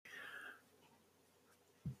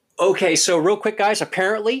Okay, so real quick, guys.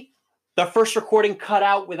 Apparently, the first recording cut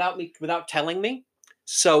out without telling me.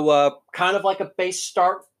 So, kind of like a base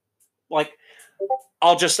start. Like,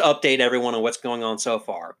 I'll just update everyone on what's going on so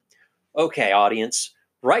far. Okay, audience.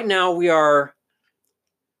 Right now, we are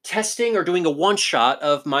testing or doing a one-shot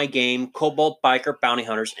of my game, Kobold Biker Bounty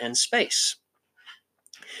Hunters in Space.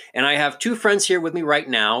 And I have two friends here with me right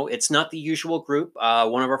now. It's not the usual group.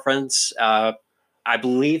 One of our friends, I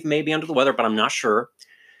believe, may be under the weather, but I'm not sure.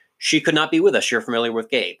 She could not be with us. You're familiar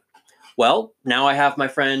with Gaybe. Well, now I have my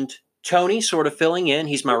friend Tony sort of filling in.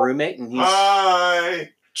 He's my roommate, and he's...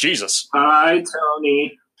 Hi! Jesus. Hi,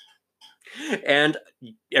 Tony. And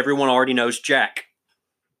everyone already knows Jack.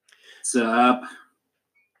 What's up?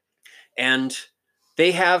 And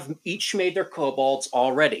they have each made their kobolds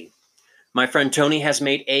already. My friend Tony has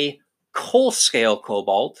made a coal-scale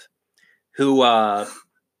kobold who has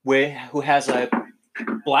a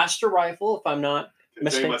blaster rifle, if I'm not Can I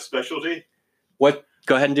tell you my specialty? What?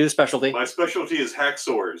 Go ahead and do the specialty. My specialty is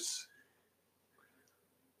hacksaws.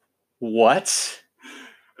 What?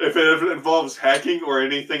 If it involves hacking or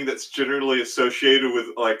anything that's generally associated with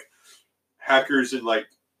like hackers and like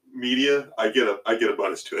media, I get a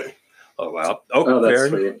bonus to it. Oh wow! Oh, that's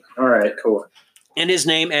sweet. All right, cool. And his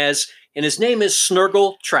name is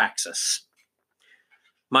Snurgle Traxxas.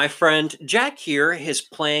 My friend Jack here is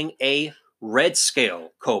playing a red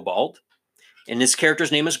scale kobold, and his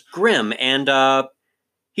character's name is Grim, and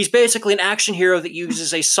he's basically an action hero that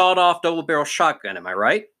uses a sawed-off double-barrel shotgun. Am I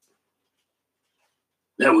right?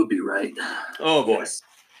 That would be right. Oh boy! Yes.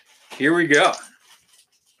 Here we go.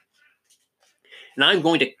 And I'm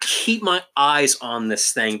going to keep my eyes on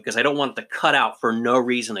this thing because I don't want it to cut out for no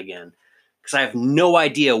reason again. Because I have no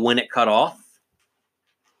idea when it cut off.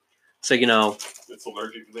 So, you know. It's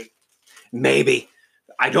allergic to me. Maybe.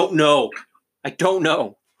 I don't know.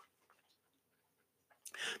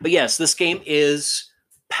 But yes, this game is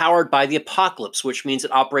powered by the apocalypse, which means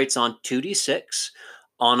it operates on 2d6.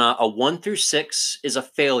 On a 1 through 6 is a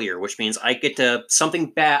failure, which means I get to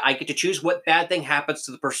choose what bad thing happens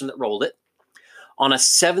to the person that rolled it. On a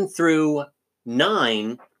 7 through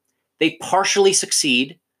 9, they partially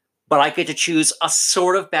succeed, but I get to choose a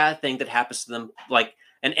sort of bad thing that happens to them, like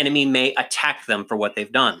an enemy may attack them for what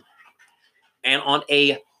they've done. And on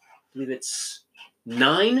I believe it's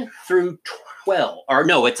 9 through 12, or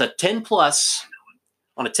no, it's a 10 plus.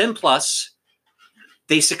 On a 10 plus,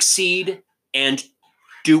 they succeed and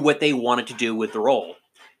do what they wanted to do with the roll.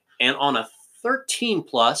 And on a 13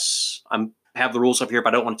 plus, I have the rules up here,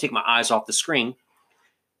 but I don't want to take my eyes off the screen.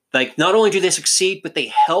 Like, not only do they succeed, but they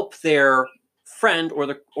help their friend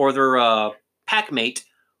or their pack mate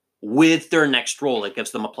with their next roll. It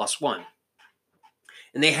gives them a +1.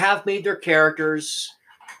 And they have made their characters.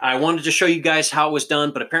 I wanted to show you guys how it was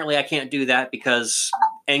done, but apparently I can't do that because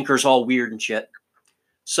Anchor's all weird and shit.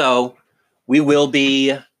 So we will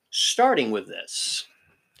be starting with this.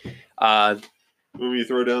 Let me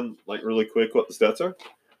throw down, like, really quick what the stats are?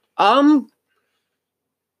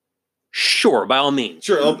 Sure, by all means.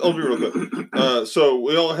 Sure, I'll do real quick. So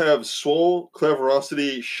we all have Swole,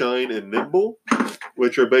 Cleverosity, Shine, and Nimble,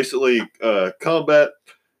 which are basically combat,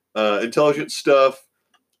 intelligence stuff,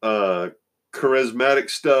 charismatic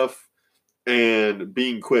stuff, and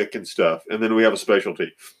being quick and stuff. And then we have a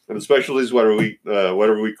specialty. And the specialty is whatever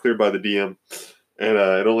we clear by the DM. And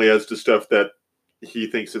it only adds to stuff that he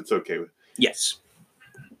thinks it's okay with. Yes.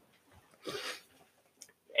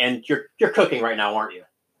 And you're cooking right now, aren't you?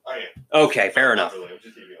 I am. Okay, fair enough. Really, I'm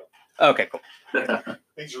just heating up. Okay, cool.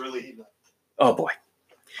 Things are really heating up. Oh, boy.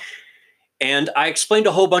 And I explained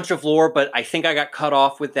a whole bunch of lore, but I think I got cut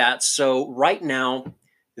off with that. So right now,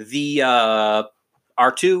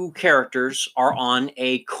 our two characters are on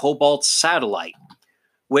a Kobold satellite,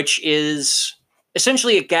 which is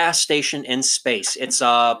essentially a gas station in space. It's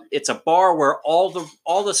a bar where all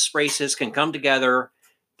the races can come together,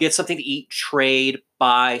 get something to eat, trade,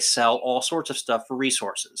 buy, sell, all sorts of stuff for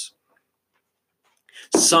resources.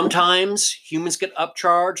 Sometimes humans get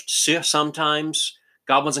upcharged. Sometimes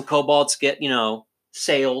goblins and kobolds get,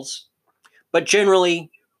 sales. But generally,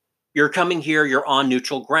 you're coming here, you're on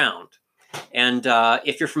neutral ground. And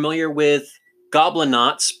if you're familiar with Goblin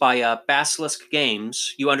Knots by Basilisk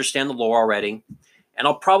Games, you understand the lore already. And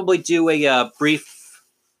I'll probably do a brief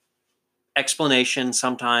explanation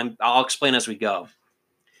sometime. I'll explain as we go.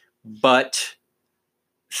 But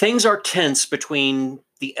things are tense between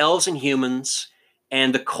the elves and humans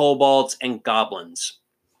and the kobolds and goblins.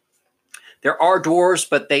 There are dwarves,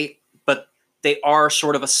 but they are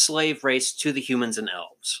sort of a slave race to the humans and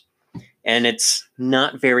elves. And it's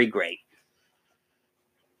not very great.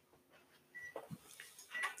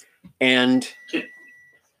 And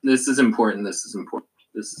This is important. This is important.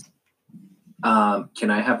 This is.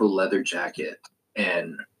 Can I have a leather jacket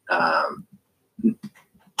and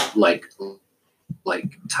like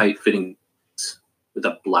tight fitting with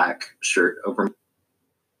a black shirt over?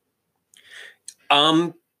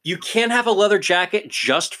 You can have a leather jacket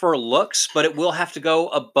just for looks, but it will have to go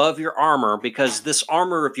above your armor because this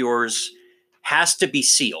armor of yours has to be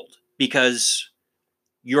sealed because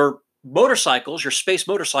your motorcycles, your space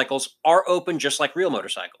motorcycles, are open just like real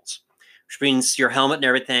motorcycles, which means your helmet and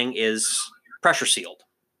everything is pressure sealed.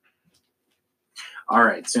 All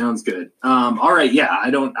right, sounds good. All right, yeah, I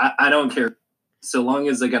don't care so long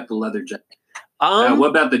as I got the leather jacket. What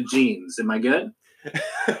about the jeans? Am I good?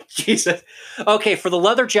 Jesus. Okay, for the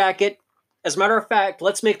leather jacket, as a matter of fact,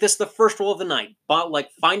 let's make this the first roll of the night. But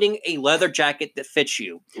like finding a leather jacket that fits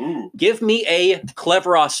you. Ooh. Give me a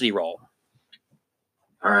cleverosity roll.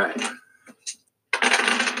 All right.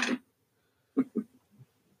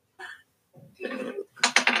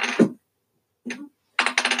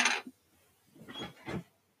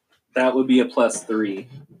 That would be a +3.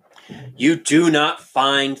 You do not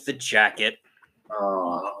find the jacket.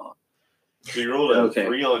 Oh. So you rolled a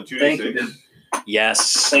 3 on 2d6. Thank you.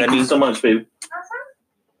 Yes. Thank you so much, babe.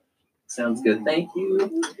 Sounds good. Thank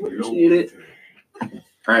you. Appreciate it.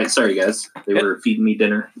 All right, sorry guys. They were feeding me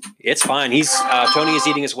dinner. It's fine. He's Tony is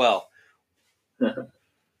eating as well.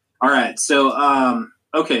 All right, so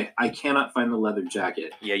okay, I cannot find the leather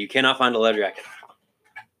jacket. Yeah, you cannot find a leather jacket.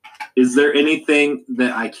 Is there anything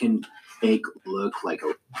that I can make look like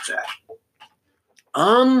a jacket?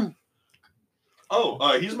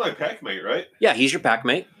 He's my pack mate, right? Yeah, he's your pack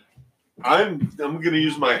mate. I'm gonna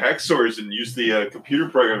use my hacksaws and use the computer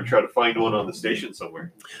program to try to find one on the station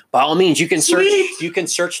somewhere. By all means, you can search. Sweet. You can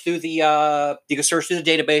search through the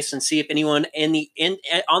database and see if anyone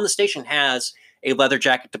on the station has a leather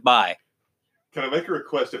jacket to buy. Can I make a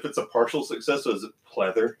request? If it's a partial success, is it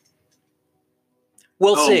pleather?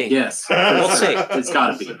 We'll see. Yes, We'll see. It's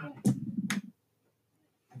gotta be.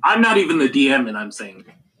 I'm not even the DM, and I'm saying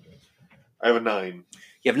I have a 9.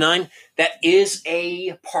 You have 9. That is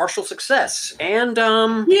a partial success, and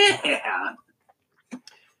yeah.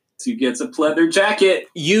 So you get a pleather jacket.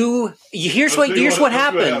 Here's what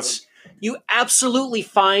happens. You absolutely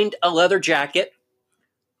find a leather jacket,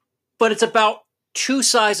 but it's about 2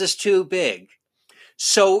 sizes too big.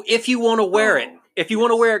 So if you want to wear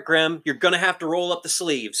it, Grim, you're gonna have to roll up the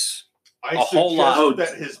sleeves. I whole lot.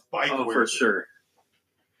 that his bike wears for it. sure.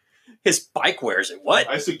 His bike wears it. What?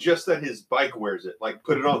 I suggest that his bike wears it. Like,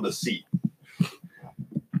 put it on the seat.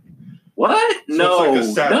 What? So No, it's like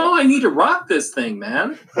a saddle. no, I need to rock this thing,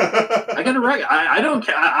 man. I gotta rock. I don't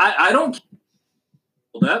care. I don't.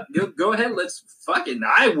 Hold up. Go ahead. Let's fucking.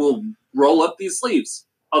 I will roll up these sleeves.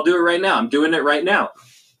 I'll do it right now. I'm doing it right now.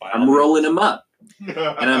 I'm rolling them up,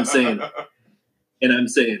 and I'm saying,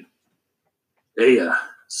 hey,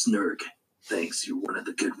 Snurg, thanks. You're one of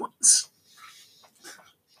the good ones.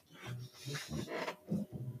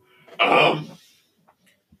 All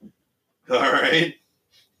right.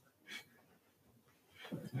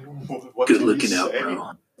 What Good did looking he out, say?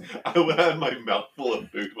 bro. I had my mouth full of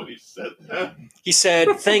food when he said that. He said,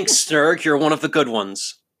 "Thanks, Snurg. You're one of the good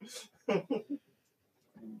ones."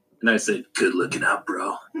 And I said, good looking out,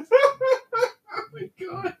 bro. Oh my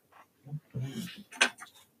god.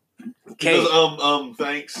 Okay. Because,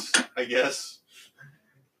 thanks, I guess.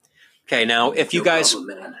 Okay. Now, if you No guys,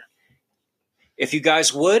 problem, man. if you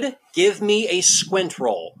guys would give me a squint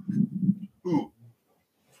roll. Ooh.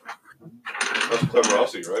 That's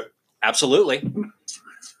cleverosity, right? Absolutely.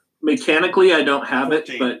 Mechanically, I don't have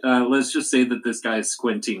 14. it, but let's just say that this guy is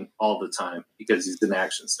squinting all the time because he's an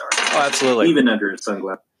action star. Oh, absolutely. Even under his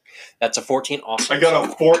sunglasses. That's a 14. Awesome. I got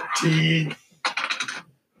a 14.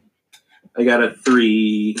 I got a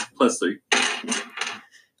 3 plus 3.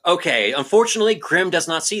 Okay. Unfortunately, Grim does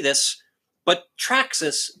not see this, but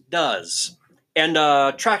Traxxas does. And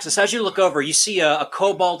Traxxas, as you look over, you see a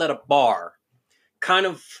kobold at a bar, kind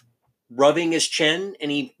of rubbing his chin,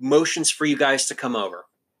 and he motions for you guys to come over.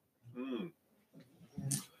 Hmm.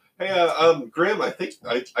 Hey, Grim, I think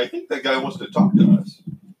that guy wants to talk to us.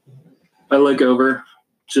 I look over,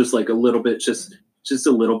 just like a little bit, just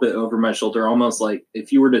a little bit over my shoulder, almost like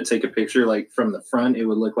if you were to take a picture like from the front, it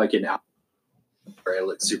would look like an out. Where I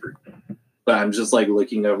look super, but I'm just like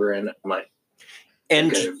looking over and I'm like,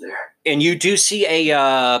 And okay, over there. and you do see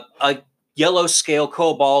a yellow scale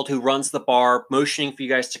kobold who runs the bar, motioning for you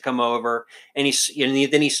guys to come over, and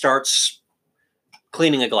then he starts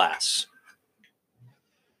cleaning a glass.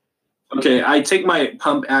 Okay, I take my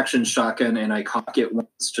pump action shotgun and I cock it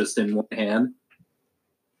once, just in one hand.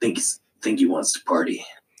 Think he wants to party.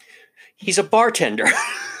 He's a bartender.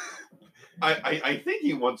 I think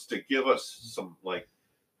he wants to give us some work.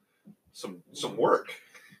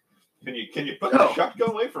 Can you put the shotgun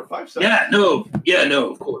away for 5 seconds? Yeah,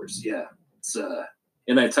 no, of course, yeah. It's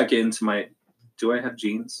and I tuck it into my. Do I have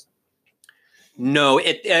jeans? No,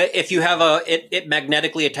 if you have it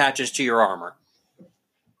magnetically attaches to your armor.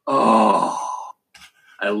 Oh,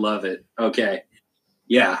 I love it. Okay,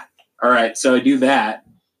 yeah. All right, so I do that,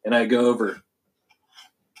 and I go over.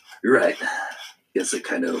 You're right. Guess I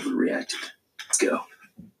kind of overreacted. Let's go.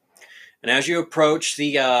 And as you approach,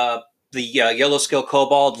 the yellow skill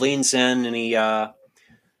kobold leans in and he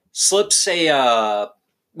slips a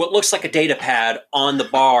what looks like a data pad on the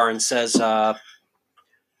bar and says, "The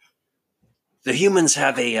humans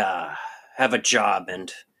have a job,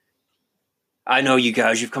 and I know you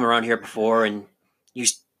guys. You've come around here before, and you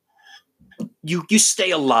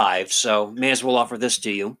stay alive. So may as well offer this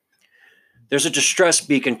to you. There's a distress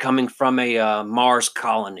beacon coming from a Mars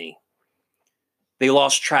colony. They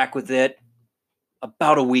lost track with it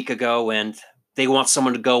about a week ago, and they want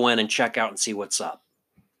someone to go in and check out and see what's up.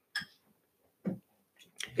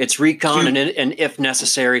 It's recon and if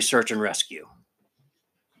necessary, search and rescue."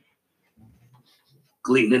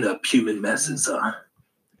 Cleaning up human messes, huh?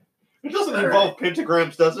 It doesn't involve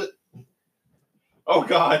pentagrams, does it? Oh,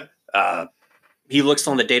 God. He looks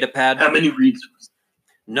on the data pad. How many reasons?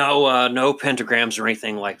 No pentagrams or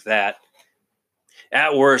anything like that.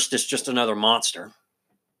 At worst, it's just another monster.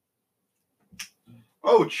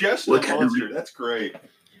 Oh, chestnut monster. That's great.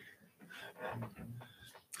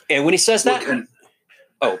 And when he says that...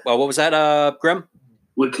 what was that, Grim?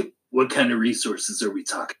 What kind of resources are we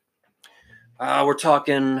talking? We're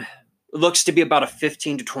talking... It looks to be about a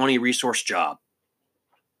 15 to 20 resource job.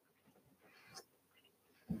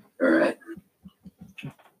 All right.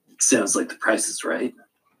 Sounds like the price is right.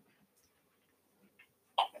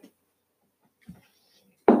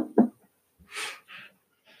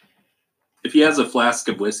 If he has a flask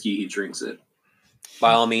of whiskey, he drinks it.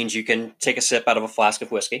 By all means, you can take a sip out of a flask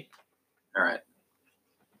of whiskey. All right.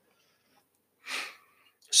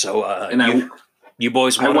 So, you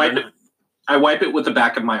boys want to... I wipe it with the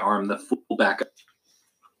back of my arm, the full back.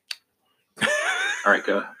 All right,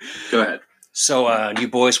 go ahead. So, you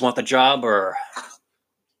boys want the job, or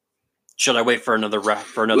should I wait for another? Well,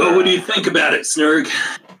 what do you think about it, Snurg?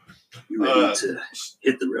 You ready to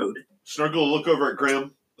hit the road? Snurg will look over at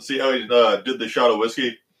Grim, see how he did the shot of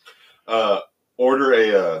whiskey. Order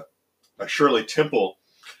a Shirley Temple,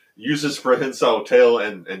 use his prehensile tail,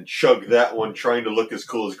 and chug that one, trying to look as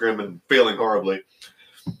cool as Grim and failing horribly.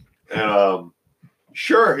 And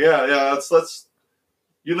sure, yeah. Let's.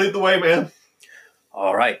 You lead the way, man.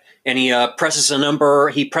 All right. And he presses a number.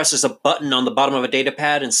 He presses a button on the bottom of a data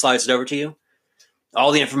pad and slides it over to you.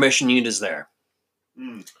 All the information you need is there.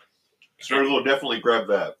 Snurgle will definitely grab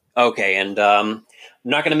that. Okay, and I'm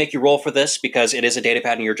not going to make you roll for this because it is a data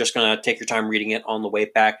pad, and you're just going to take your time reading it on the way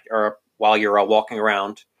back or while you're walking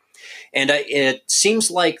around. And it seems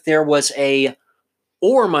like there was a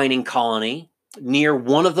ore mining colony near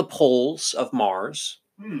one of the poles of Mars.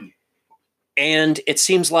 And it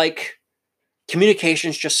seems like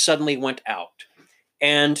communications just suddenly went out.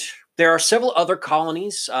 And there are several other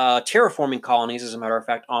colonies, terraforming colonies, as a matter of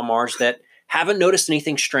fact, on Mars that haven't noticed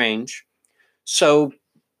anything strange. So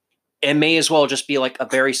it may as well just be like a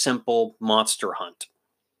very simple monster hunt.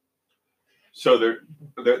 So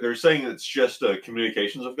they're saying it's just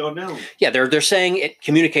communications have gone down? Yeah, they're saying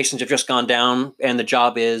communications have just gone down, and the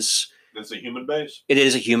job is... It's a human base? It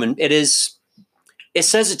is a human... It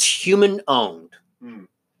says it's human-owned.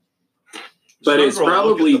 But it's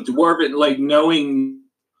probably dwarven, like knowing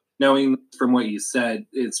from what you said,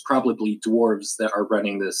 it's probably dwarves that are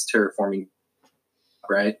running this terraforming,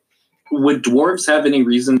 right? Would dwarves have any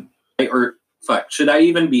reason, or should I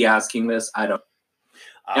even be asking this? I don't.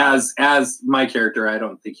 As my character, I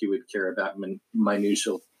don't think he would care about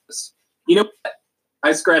minutiae. You know what?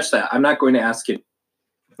 I scratch that. I'm not going to ask him.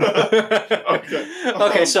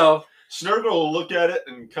 Okay, so Snurgle will look at it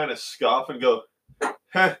and kind of scoff and go,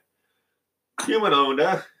 human-owned,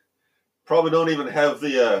 huh? Probably don't even have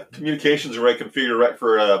the communications array configured right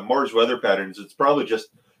for Mars weather patterns. It's probably just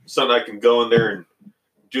something I can go in there and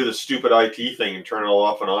do the stupid IT thing and turn it all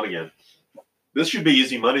off and on again. This should be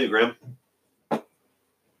easy money, Grim.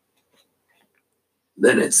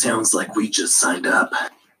 Then it sounds like we just signed up.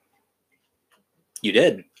 You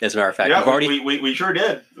did, as a matter of fact. Yeah, we sure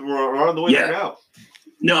did. We're on the way there now.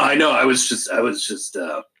 No, I know. I was just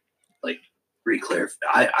like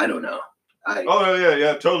re-clarify. I don't know.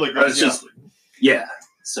 Yeah, totally. I was just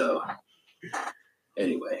So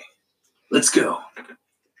anyway, let's go.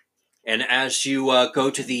 And as you go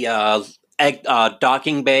to the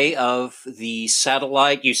docking bay of the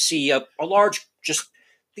satellite, you see a large, just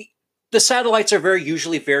the satellites are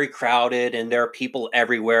usually very crowded, and there are people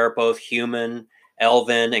everywhere, both human,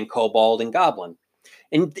 elven, and kobold and goblin.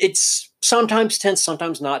 And it's sometimes tense,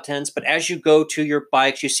 sometimes not tense. But as you go to your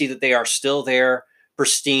bikes, you see that they are still there,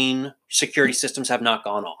 pristine. Security systems have not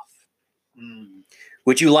gone off.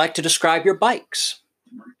 Would you like to describe your bikes?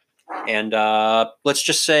 And let's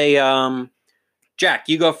just say, Jack,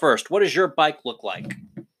 you go first. What does your bike look like?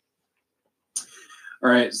 All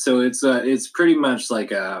right, so it's pretty much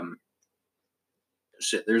like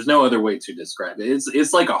shit. There's no other way to describe it.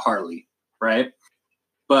 It's like a Harley, right?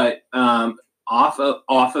 But off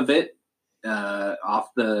of it, off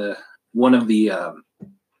the one of the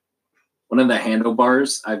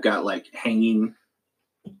handlebars, I've got like hanging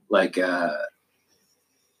like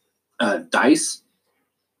dice.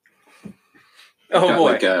 Oh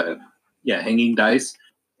boy! Like hanging dice,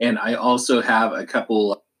 and I also have a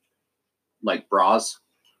couple like bras,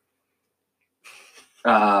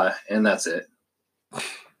 and that's it.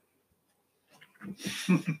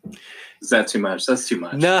 Is that too much? That's too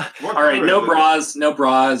much. Nah. All right, no bras,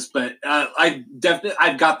 but I've got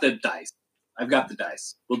the dice. I've got the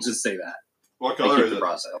dice. We'll just say that. What color is it?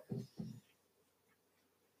 Bras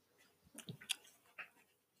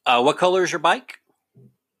out. What color is your bike?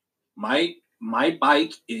 My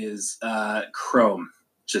bike is chrome,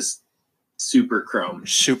 just super chrome,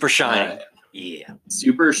 super shine. Yeah,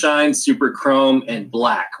 super shine, super chrome, and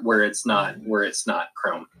black where it's not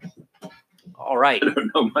chrome. All right. I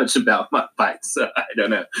don't know much about my bikes, so I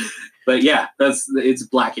don't know, but yeah, it's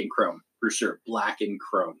black and chrome for sure. Black and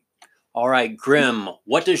chrome. All right, Grim.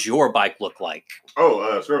 What does your bike look like?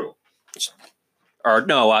 Oh, Struggle. Or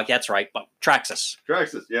no, that's right. Traxxas.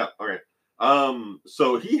 Traxxas, yeah. All right.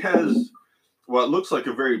 So he has what looks like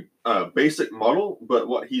a very basic model, but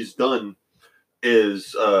what he's done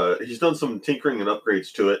is he's done some tinkering and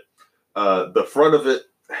upgrades to it. The front of it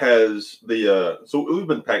has the so we've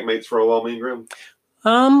been pack mates for a while, me and Grim.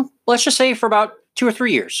 Let's just say for about 2 or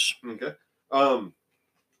 3 years. Okay.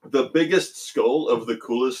 The biggest skull of the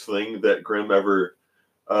coolest thing that Grim ever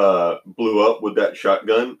blew up with that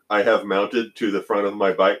shotgun, I have mounted to the front of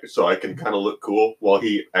my bike so I can kind of look cool while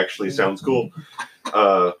he actually sounds cool.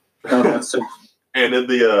 And in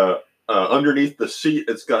the underneath the seat,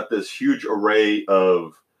 it's got this huge array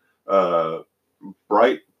of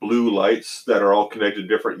bright blue lights that are all connected to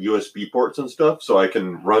different USB ports and stuff, so I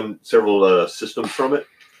can run several systems from it.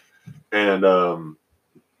 And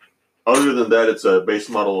other than that, it's a base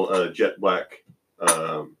model jet black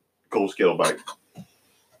gold scale bike.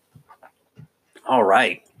 All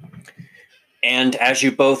right. And as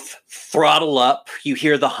you both throttle up, you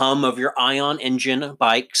hear the hum of your ion engine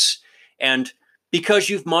bikes. And because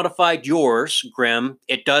you've modified yours, Grim,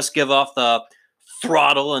 it does give off the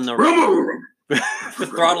throttle and the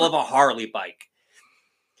throttle of a Harley bike.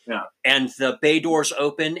 Yeah. And the bay doors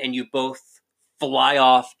open and you both fly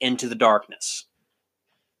off into the darkness.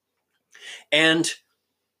 And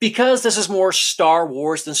because this is more Star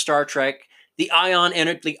Wars than Star Trek, the ion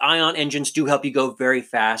engines do help you go very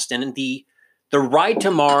fast. And the ride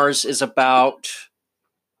to Mars is about,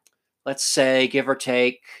 let's say, give or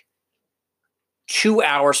take, 2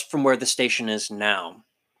 hours from where the station is now.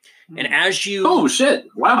 And as you... Oh, shit.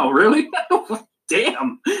 Wow, really?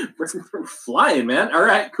 Damn. We're flying, man. All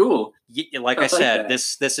right, cool. Like I said,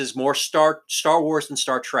 this is more Star Wars than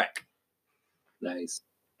Star Trek. Nice.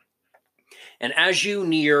 And as you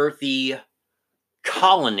near the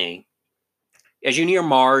colony, as you near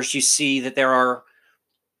Mars, you see that there are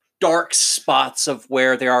dark spots of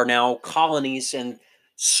where there are now colonies, and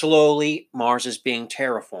slowly Mars is being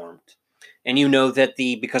terraformed. And you know that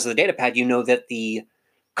because of the data pad, you know that the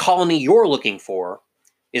colony you're looking for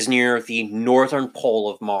is near the northern pole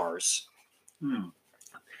of Mars.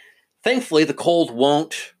 Thankfully, the cold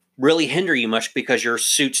won't really hinder you much because your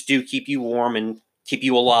suits do keep you warm and keep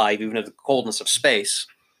you alive, even in the coldness of space.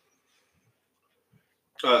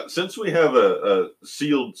 Since we have a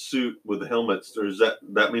sealed suit with the helmets, does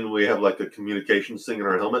that mean we have like a communications thing in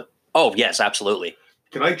our helmet? Oh, yes, absolutely.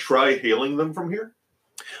 Can I try hailing them from here?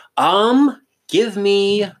 Give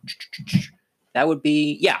me... That would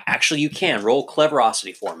be... Yeah, actually you can. Roll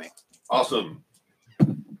Cleverosity for me. Awesome.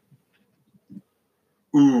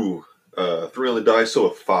 Ooh, 3 on the dice, so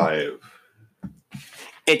a 5.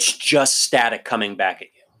 It's just static coming back at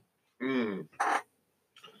you.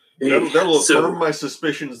 That'll affirm my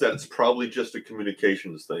suspicions that it's probably just a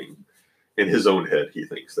communications thing. In his own head, he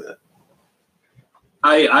thinks that.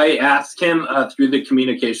 I asked him through the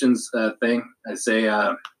communications thing. I say,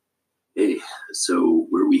 hey, so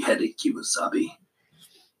where are we headed, Kiwasabi?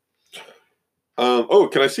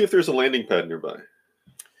 Can I see if there's a landing pad nearby?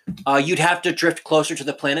 You'd have to drift closer to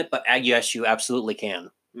the planet, but yes, you absolutely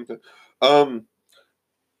can. Okay.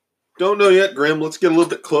 Don't know yet, Grim. Let's get a little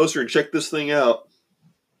bit closer and check this thing out.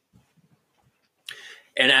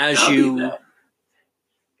 And as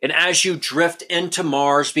you drift into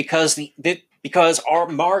Mars, because our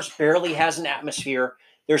Mars barely has an atmosphere,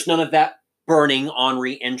 there's none of that burning on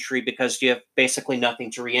re-entry because you have basically nothing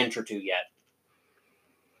to re-enter to yet.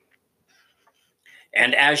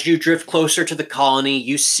 And as you drift closer to the colony,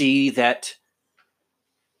 you see that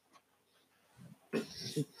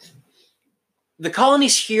the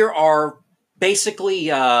colonies here are basically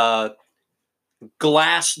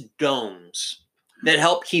glass domes that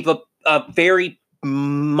help keep a very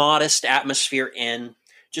modest atmosphere in,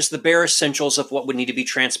 just the bare essentials of what would need to be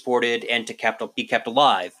transported and to be kept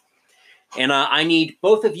alive. And I need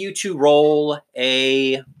both of you to roll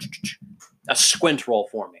a squint roll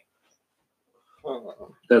for me.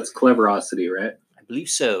 That's cleverosity, right? I believe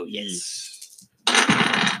so, yes.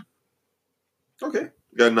 Okay.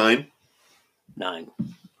 Got a 9. 9. All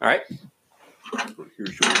right.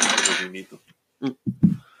 Here's yours. You need them.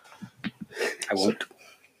 I won't.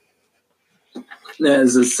 That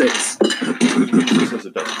is a 6. This has a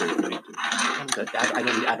death save if you need to. I'm good.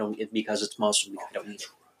 I don't, because it's monster week, I don't need it.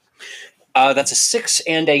 That's a 6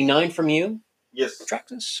 and a 9 from you. Yes.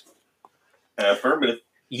 Traxxas. Affirmative.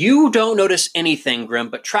 You don't notice anything, Grim,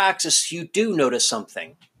 but Traxxas, you do notice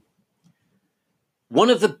something. One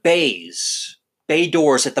of the bay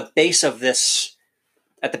doors at the base of this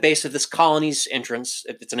colony's entrance,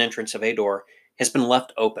 it's an entrance of a door, has been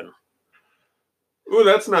left open. Ooh,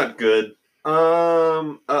 that's not good.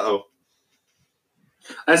 Uh-oh.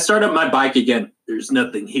 I start up my bike again. There's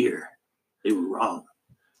nothing here. They were wrong.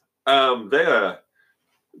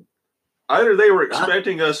 Either they were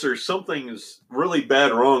expecting us or something's really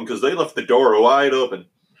bad wrong because they left the door wide open.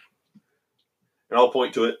 And I'll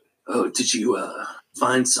point to it. Oh, did you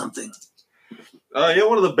find something? Yeah,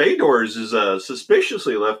 one of the bay doors is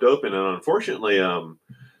suspiciously left open, and unfortunately,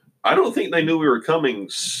 I don't think they knew we were coming,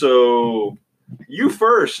 so you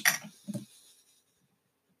first.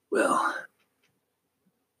 Well,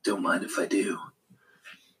 don't mind if I do.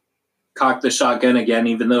 Cock the shotgun again,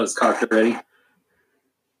 even though it's cocked already.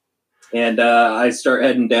 And I start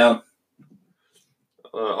heading down.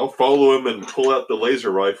 I'll follow him and pull out the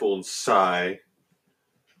laser rifle and sigh.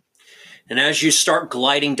 And as you start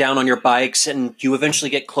gliding down on your bikes, and you eventually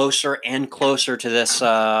get closer and closer to this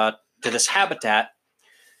habitat,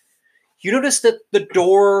 you notice that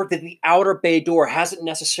the outer bay door hasn't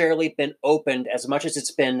necessarily been opened as much as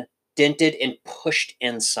it's been dented and pushed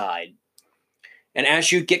inside. And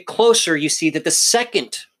as you get closer, you see that the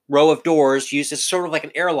second row of doors, used as sort of like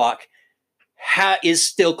an airlock, is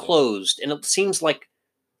still closed. And it seems like,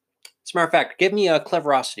 as a matter of fact, give me a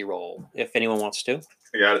cleverosity roll if anyone wants to.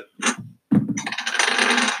 I got it.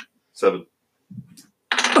 7.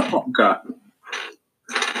 Oh, God.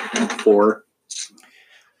 4.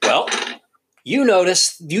 Well, you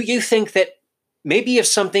notice, you think that maybe if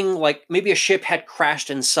something like, maybe a ship had crashed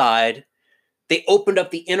inside, they opened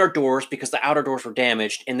up the inner doors because the outer doors were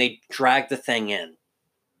damaged, and they dragged the thing in.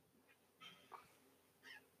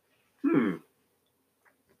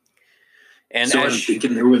 And so I'm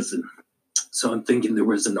thinking there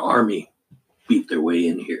was an army beat their way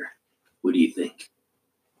in here. What do you think?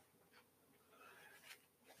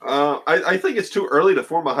 I think it's too early to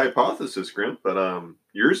form a hypothesis, Grim, but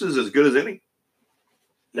yours is as good as any.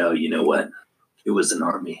 No, you know what? It was an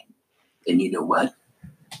army. And you know what?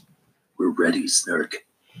 We're ready, Snurk.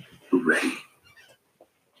 We're ready.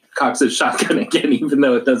 Cocks a shotgun again, even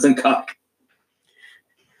though it doesn't cock.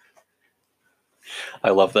 I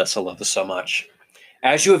love this. I love this so much.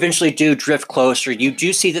 As you eventually do drift closer, you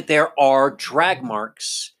do see that there are drag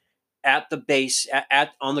marks at the base,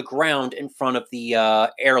 on the ground in front of the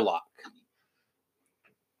airlock.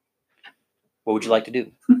 What would you like to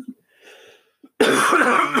do?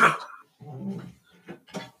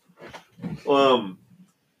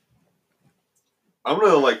 I'm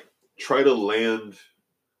going to try to land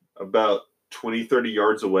about 20, 30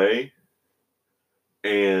 yards away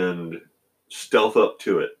and stealth up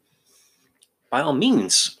to it. By all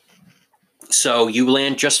means. So you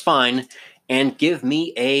land just fine, and give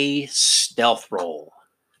me a stealth roll.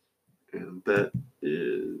 And that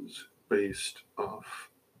is based off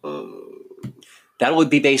of... That would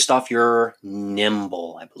be based off your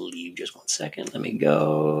nimble, I believe. Just 1 second. Let me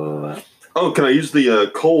go. Oh, can I use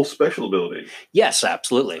the Cole special ability? Yes,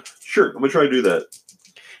 absolutely. Sure, I'm going to try to do that.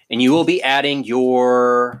 And you will be adding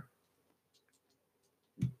your...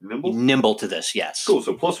 Nimble? Nimble to this, yes. Cool,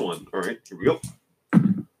 so +1. All right, here we go.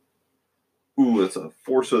 Ooh, Ooh, that's a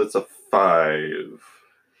 4, so that's a 5.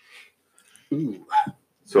 Ooh.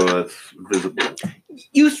 So that's visible.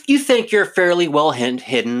 You think you're fairly well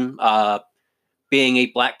hidden, being a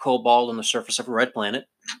black kobold on the surface of a red planet.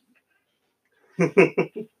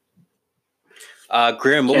 Grim,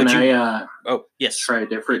 what would you? Oh, yes. Try a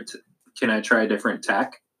different. Can I try a different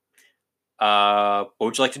tack? What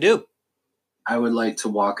would you like to do? I would like to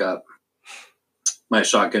walk up, my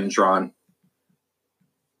shotgun drawn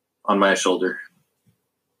on my shoulder,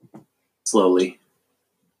 slowly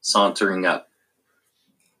sauntering up.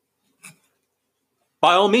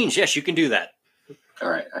 By all means, yes, you can do that. All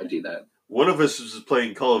right, I do that. One of us is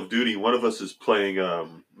playing Call of Duty. One of us is playing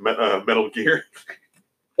Metal Gear.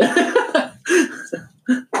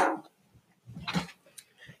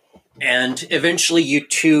 And eventually, you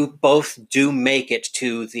two both do make it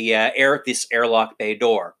to the this airlock bay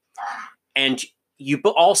door, and you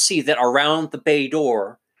all see that around the bay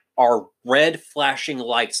door are red flashing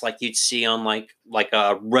lights, like you'd see on like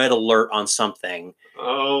a red alert on something.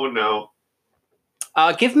 Oh no!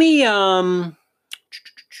 Give me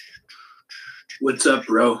What's up,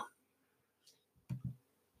 bro?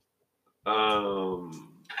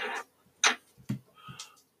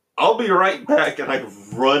 I'll be right back, and I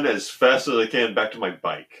run as fast as I can back to my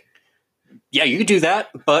bike. Yeah, you can do that,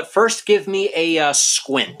 but first give me a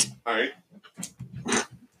squint. All right.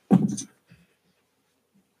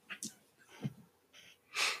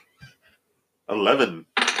 $11.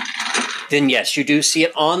 Then yes, you do see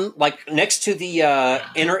it on, like, next to the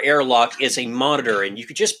inner airlock is a monitor, and you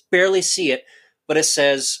could just barely see it, but it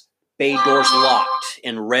says bay doors locked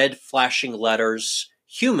in red flashing letters,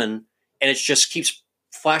 human, and it just keeps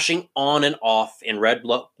flashing on and off in red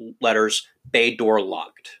letters, bay door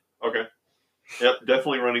locked. Okay. Yep,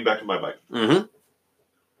 definitely running back to my bike. Mm-hmm.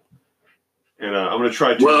 And I'm going to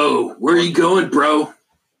try to... Whoa, where are you going, bro?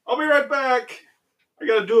 I'll be right back. I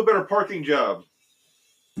got to do a better parking job.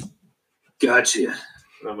 Gotcha.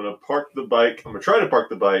 And I'm going to park the bike. I'm going to try to park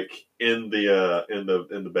the bike in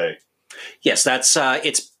the bay. Yes, that's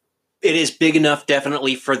it is big enough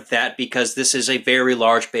definitely for that, because this is a very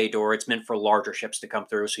large bay door. It's meant for larger ships to come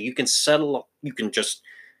through, so you can just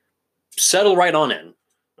settle right on in.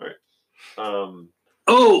 All right.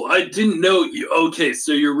 Oh, I didn't know you. Okay,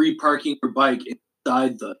 so you're reparking your bike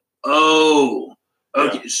inside the. Oh,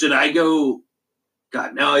 okay. Yeah. Should I go?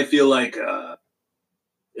 God, now I feel like.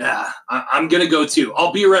 Yeah, I'm gonna go too.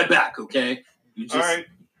 I'll be right back. Okay. You just all right.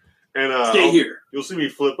 And stay here. You'll see me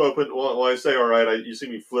flip open. Well, I say all right. You see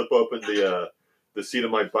me flip open the seat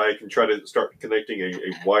of my bike and try to start connecting a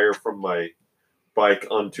wire from my bike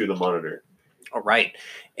onto the monitor. All right.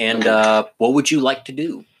 And what would you like to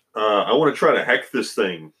do? I want to try to hack this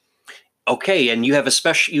thing. Okay, and you have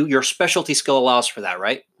your specialty skill allows for that,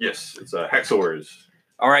 right? Yes, it's hacksaws.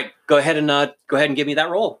 All right, go ahead and give me that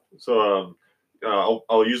roll. So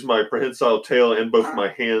I'll use my prehensile tail and both my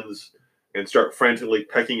hands and start frantically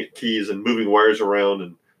pecking at keys and moving wires around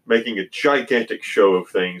and making a gigantic show of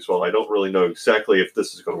things while I don't really know exactly if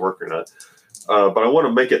this is going to work or not. But I want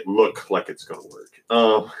to make it look like it's going to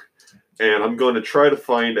work. And I'm going to try to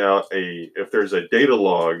find out if there's a data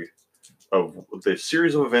log of the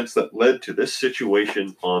series of events that led to this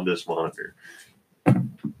situation on this monitor.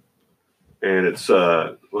 And it's,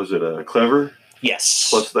 was it a clever? Yes.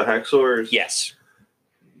 Plus the hacksaws? Yes.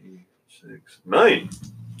 6, 9.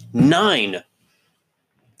 9.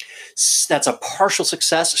 That's a partial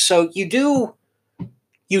success. So you do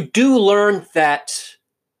learn that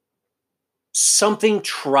something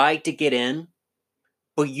tried to get in,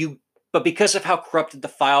 but because of how corrupted the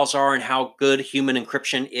files are and how good human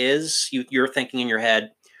encryption is, you're thinking in your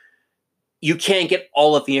head, you can't get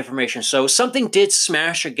all of the information. So something did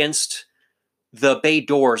smash against the bay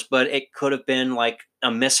doors, but it could have been like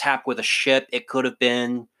a mishap with a ship. It could have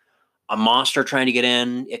been a monster trying to get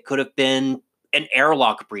in. It could have been an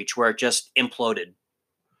airlock breach where it just imploded.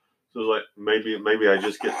 So like maybe I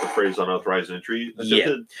just get the phrase unauthorized entry attempted?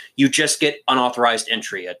 Yeah, you just get unauthorized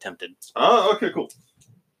entry attempted. Oh, okay, cool.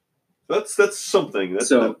 That's something.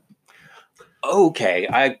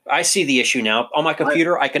 Okay, I see the issue now. On my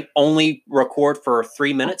computer, I can only record for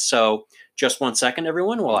 3 minutes, so just 1 second,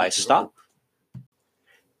 everyone, while I stop.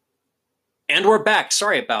 And we're back.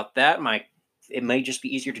 Sorry about that. It may just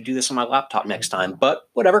be easier to do this on my laptop next time, but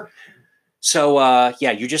whatever. So,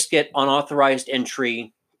 yeah, you just get unauthorized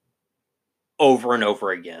entry over and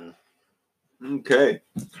over again. Okay.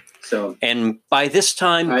 So, and by this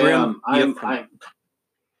time, Grim,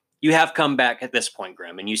 you have come back at this point,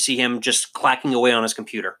 Grim, and you see him just clacking away on his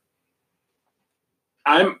computer.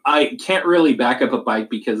 I can't really back up a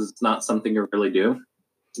bike because it's not something I really do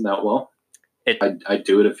that well. I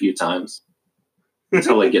do it a few times.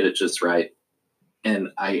 until I get it just right. And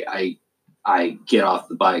I get off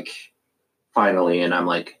the bike finally, and I'm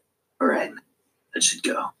like, all right, that should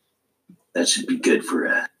go. That should be good for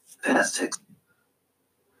a fast text.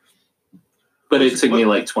 But it took me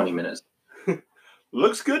like 20 minutes.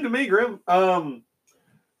 Looks good to me, Grim.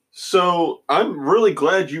 So I'm really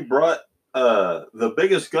glad you brought the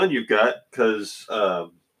biggest gun you've got, because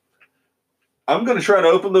I'm going to try to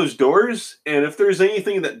open those doors, and if there's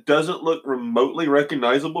anything that doesn't look remotely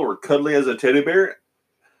recognizable or cuddly as a teddy bear,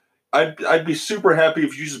 I'd be super happy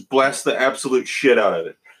if you just blast the absolute shit out of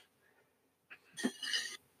it.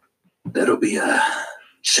 That'll be a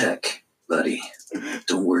check, buddy.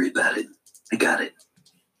 Don't worry about it. I got it.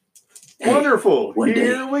 Hey, wonderful. One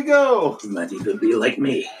Here day, we go. you might even be like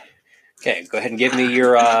me. Okay, go ahead and give me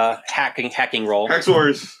your hacking roll. Hack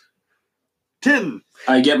Wars. 10.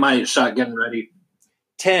 I get my shotgun ready.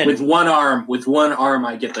 10. With one arm,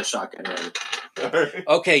 I get the shotgun ready. All right.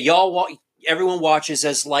 Okay, everyone watches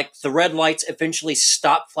as like the red lights eventually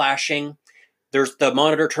stop flashing. The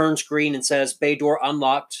monitor turns green and says bay door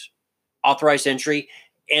unlocked, authorized entry,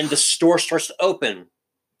 and the store starts to open.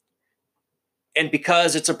 And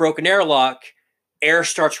because it's a broken airlock, air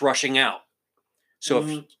starts rushing out.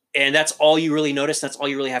 So and that's all you really notice. That's all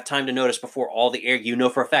you really have time to notice before all the air. You know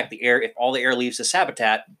for a fact if all the air leaves this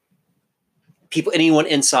habitat, anyone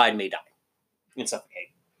inside may die and suffocate.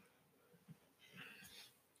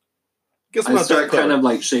 Guess I start kind of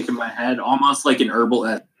like shaking my head, almost like an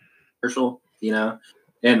herbal commercial,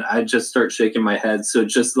 and I just start shaking my head, so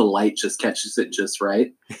just the light just catches it just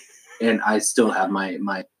right, and I still have my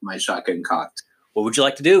shotgun cocked. What would you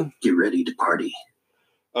like to do? Get ready to party.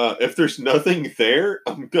 If there's nothing there,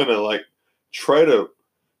 I'm gonna like try to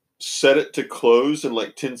set it to close in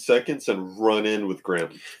like 10 seconds and run in with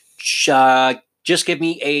Grim. Just give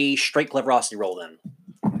me a straight cleverosity roll then.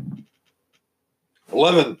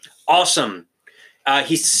 11. Awesome.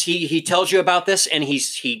 He tells you about this, and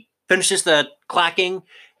he finishes the clacking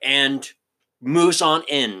and moves on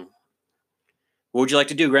in. What would you like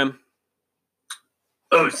to do, Grim?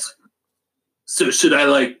 Oh, so should I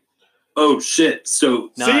like? Oh shit!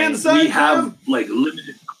 So we have like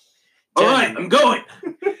limited. All right, I'm going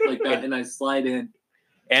like that, and I slide in.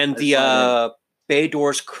 And the bay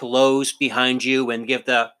doors close behind you and give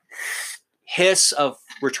the hiss of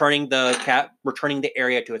returning the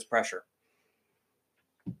area to its pressure.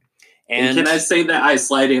 And can I say that I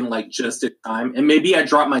slide in like just in time, and maybe I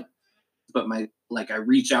drop but I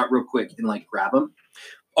reach out real quick and like grab them.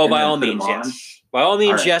 Oh, by all means, yes. By all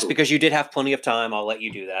means, yes, cool. Because you did have plenty of time. I'll let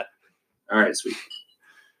you do that. All right, sweet.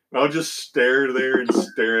 I'll just stare there and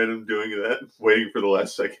stare at him doing that, waiting for the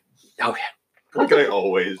last second. Oh yeah, like I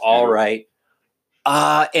always do. All right.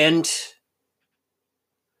 And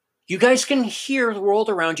you guys can hear the world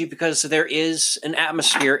around you because there is an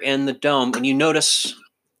atmosphere in the dome, and you notice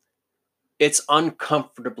it's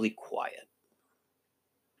uncomfortably quiet.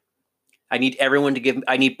 I need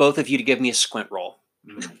both of you to give me a squint roll.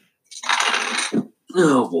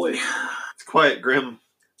 Oh boy. It's quiet, Grim.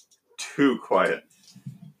 Too quiet.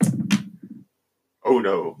 Oh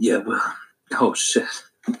no. Yeah, well, oh shit.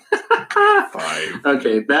 5.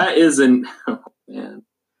 Okay, that isn't. Oh man.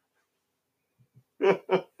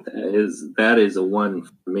 that is a 1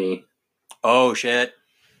 for me. Oh shit.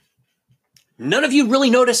 None of you really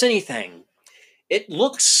notice anything. It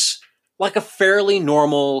looks like a fairly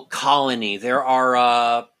normal colony. There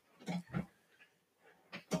are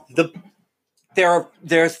the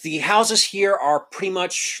houses here are pretty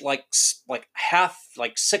much like 6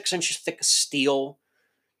 inches thick of steel.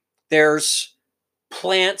 There's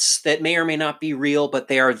plants that may or may not be real, but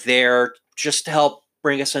they are there just to help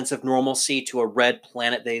bring a sense of normalcy to a red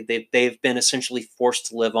planet they've been essentially forced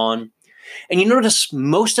to live on. And you notice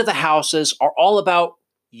most of the houses are all about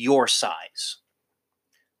your size.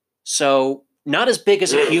 So not as big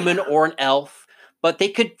as a human or an elf, but they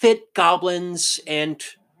could fit goblins and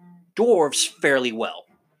dwarves fairly well.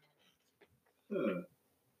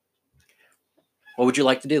 What would you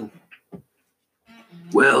like to do?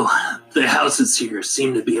 Well, the houses here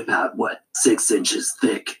seem to be about, 6 inches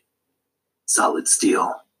thick. Solid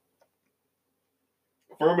steel.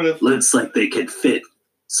 Affirmative. Looks like they could fit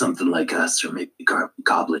something like us, or maybe a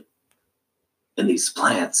goblin. And these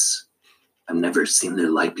plants, I've never seen their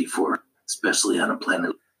like before, especially on a planet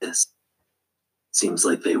like this. Seems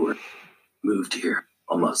like they were moved here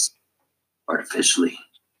almost artificially.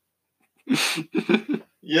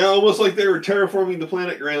 Yeah, almost like they were terraforming the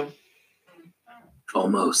planet, Graham.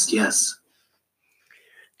 Almost, yes.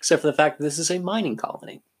 Except for the fact that this is a mining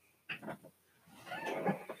colony.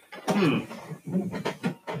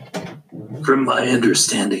 From my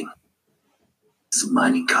understanding, It's a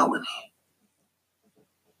mining colony.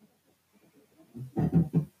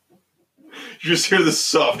 You just hear the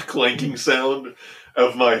soft clanking sound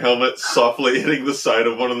of my helmet softly hitting the side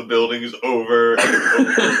of one of the buildings over and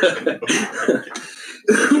over and over again.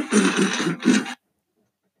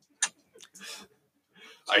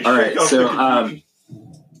 All right, so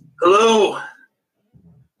hello,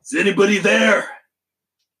 is anybody there?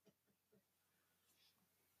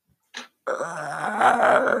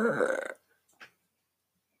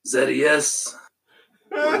 Is that a yes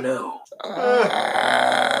or no?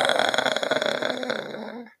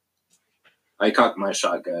 I cocked my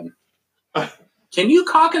shotgun. Can you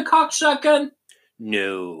cock a cocked shotgun?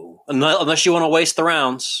 No, unless you want to waste the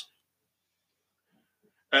rounds.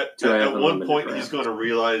 At one point, he's going to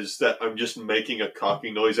realize that I'm just making a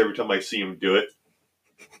cocking noise every time I see him do it.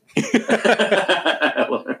 Because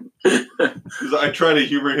I try to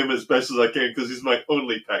humor him as best as I can because he's my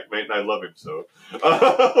only pack mate and I love him so.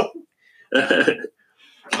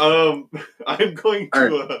 I'm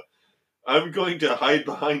going to hide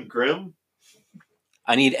behind Grim.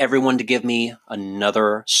 I need everyone to give me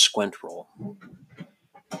another squint roll.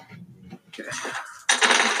 Okay.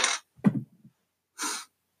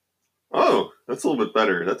 Oh, that's a little bit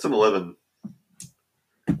better. That's an 11.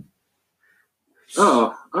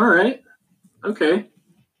 Oh, all right. Okay.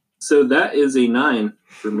 So that is a 9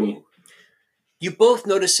 for me. You both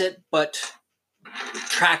notice it, but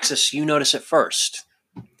Traxxas, you notice it first.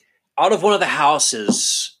 Out of one of the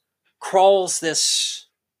houses crawls this...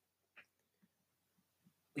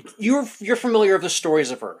 You're familiar with the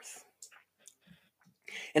stories of Earth.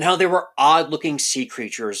 And how there were odd-looking sea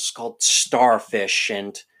creatures called starfish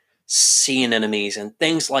and sea anemones and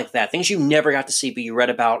things like that. Things you never got to see, but you read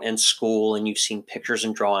about in school and you've seen pictures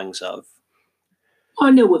and drawings of.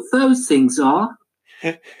 I know what those things are.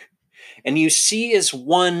 And you see as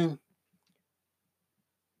one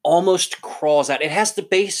almost crawls out. It has the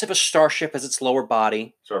base of a starship as its lower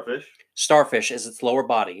body. Starfish? Starfish as its lower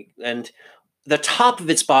body. And the top of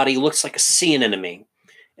its body looks like a sea anemone.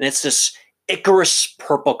 And it's this Icarus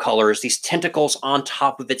purple colors. These tentacles on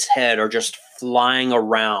top of its head are just flying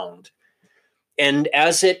around. And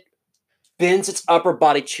as it bends its upper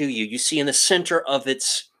body to you, you see in the center of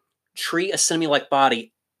its tree anemone-like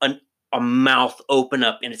body a mouth open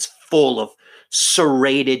up, and it's full of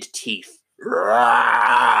serrated teeth. Get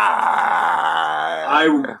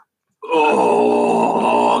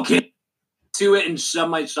to it and shove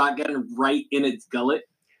my shotgun right in its gullet.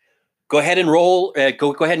 Go ahead and roll.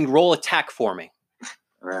 Go ahead and roll attack for me.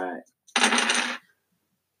 All right.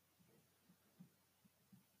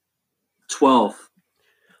 12.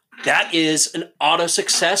 That is an auto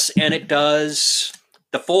success, and it does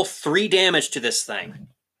the full 3 damage to this thing.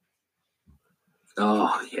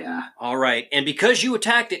 Oh, yeah. All right. And because you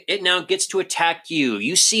attacked it, it now gets to attack you.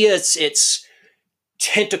 You see its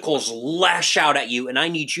tentacles lash out at you, and I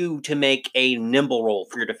need you to make a nimble roll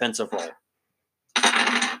for your defensive roll.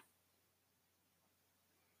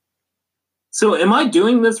 So am I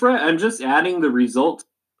doing this right? I'm just adding the result,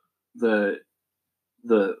 the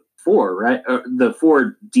 4, right? The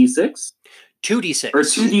 4d6? 2d6. Or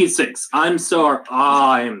 2d6. I'm sorry. Oh,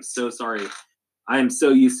 I am so sorry. I am so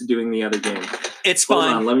used to doing the other game. It's Hold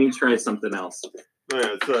fine. on, let me try something else.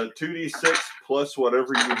 Yeah, it's 2d6 plus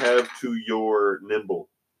whatever you have to your nimble.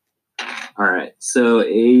 All right, so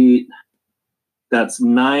 8. That's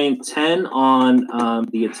 9, 10 on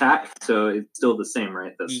the attack. So it's still the same,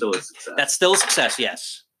 right? That's still a success. That's still a success,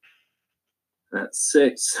 yes. That's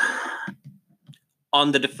 6.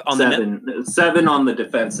 On the 7 on the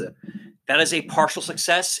defensive. That is a partial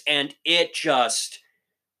success, and it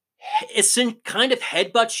kind of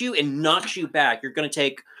headbutts you and knocks you back. You're going to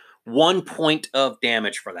take 1 point of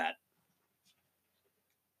damage for that.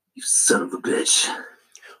 You son of a bitch.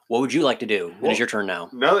 What would you like to do? It is your turn now.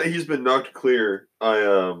 Now that he's been knocked clear,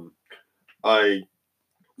 I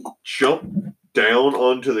jump down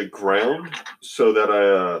onto the ground so that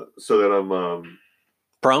I'm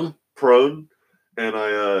prone, and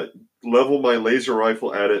I level my laser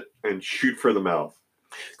rifle at it and shoot for the mouth.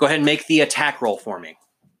 Go ahead and make the attack roll for me.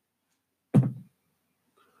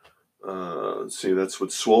 Let's see, that's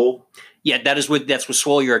with Swole. Yeah, that's with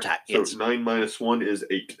Swole your attack. So Yes. 9 minus 1 is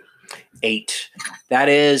 8. 8.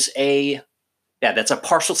 That's a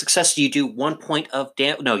partial success. You do 1 point of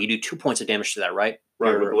damage. No, you do 2 points of damage to that, right?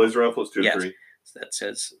 Right, with the laser rifle, it's 2 to 3. So that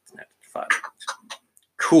says 5.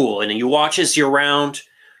 Cool. And then you watch as your round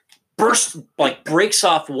breaks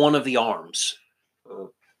off one of the arms.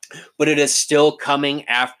 But it is still coming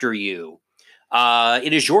after you.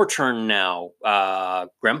 It is your turn now,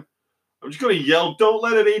 Grim. I'm just going to yell, "Don't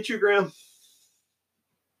let it eat you, Graham."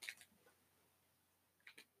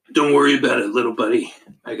 Don't worry about it, little buddy.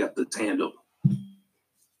 I got this handle.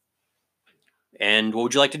 And what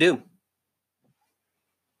would you like to do?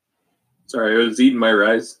 Sorry, I was eating my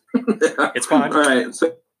rice. It's fine. All right.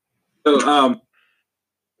 So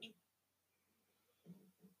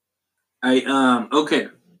okay.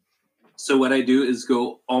 So what I do is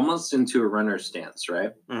go almost into a runner stance,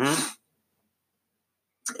 right? Mm-hmm.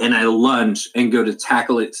 And I lunge and go to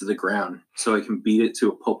tackle it to the ground so I can beat it to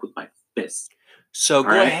a pulp with my fist. So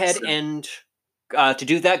go ahead and to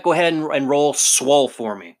do that, go ahead and roll swole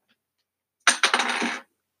for me.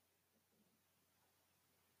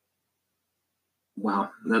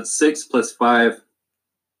 Wow, that's 6 plus 5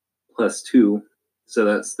 plus 2, so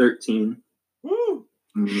that's 13. Woo.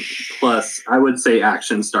 Plus, I would say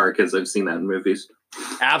action star because I've seen that in movies.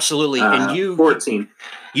 Absolutely, and you 14.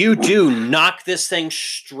 You do knock this thing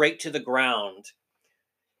straight to the ground,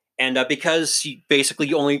 and because you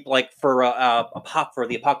only like for for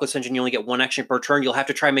the Apocalypse Engine, you only get 1 action per turn. You'll have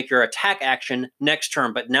to try and make your attack action next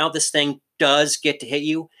turn. But now this thing does get to hit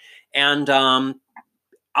you, and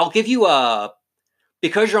I'll give you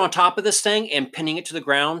because you're on top of this thing and pinning it to the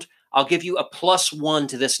ground, I'll give you a +1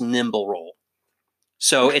 to this nimble roll.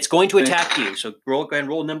 So it's going to attack you. So go ahead and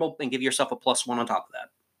roll nimble and give yourself a +1 on top of that.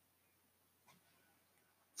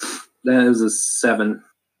 That is a 7.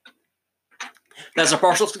 That's a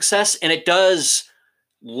partial success, and it does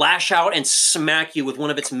lash out and smack you with one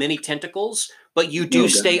of its many tentacles, but you do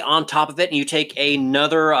stay on top of it, and you take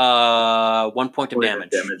another 1 point of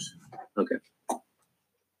damage. Okay.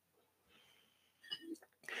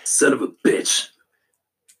 Son of a bitch.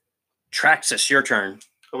 Traxxas, your turn.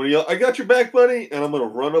 I'm gonna yell, "I got your back, buddy!" And I'm gonna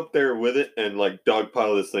run up there with it and like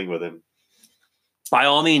dogpile this thing with him. By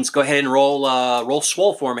all means, go ahead and roll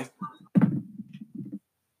swole for me.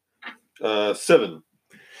 7.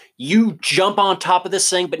 You jump on top of this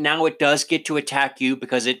thing, but now it does get to attack you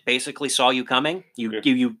because it basically saw you coming. You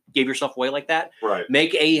gave yourself away like that. Right.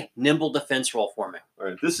 Make a nimble defense roll for me. All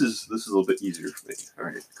right. This is a little bit easier for me. All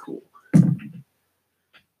right. Cool.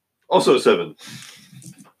 Also 7.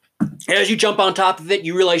 As you jump on top of it,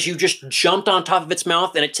 you realize you just jumped on top of its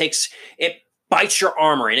mouth, and it bites your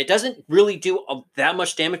armor, and it doesn't really do that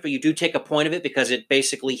much damage, but you do take a point of it because it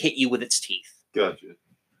basically hit you with its teeth. Gotcha.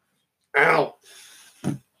 Ow.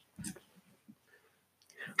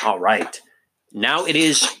 All right. Now it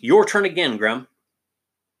is your turn again, Grim.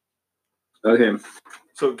 Okay.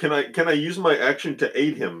 So can I use my action to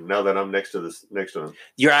aid him now that I'm next to him?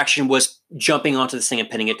 Your action was jumping onto this thing and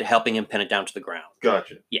pinning it to helping him pin it down to the ground.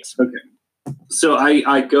 Gotcha. Yes. Okay. So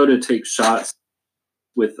I go to take shots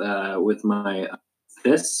with my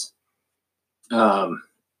fists, and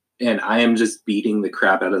I am just beating the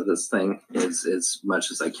crap out of this thing as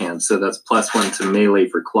much as I can. So that's +1 to melee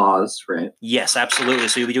for claws, right? Yes, absolutely.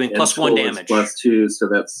 So you'll be doing +1 damage. +2, so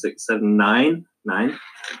that's 6, 7, 9. 9.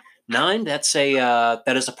 9. That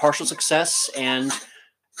is a partial success, and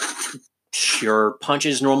your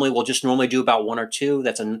punches will just normally do about 1 or 2.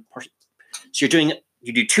 So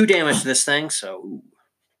you do 2 damage to this thing. So,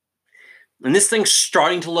 and this thing's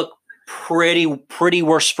starting to look pretty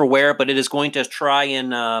worse for wear, but it is going to try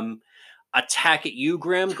and attack at you,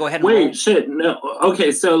 Grim. Go ahead and roll. Wait, shit, no.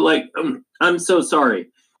 Okay, so I'm so sorry.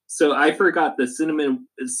 So I forgot the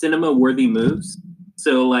cinema worthy moves.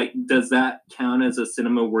 So does that count as a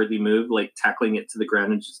cinema worthy move, like tackling it to the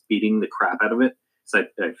ground and just beating the crap out of it? So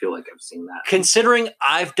I feel like I've seen that. Considering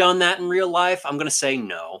I've done that in real life, I'm going to say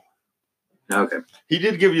no. Okay. He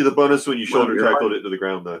did give you the bonus when you shoulder tackled it to the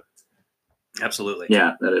ground, though. Absolutely.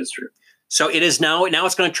 Yeah, that is true. So it is now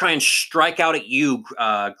it's going to try and strike out at you,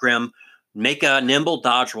 Grim. Make a nimble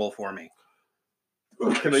dodge roll for me.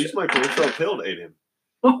 Oh, can I use my prehensile tail to aid him?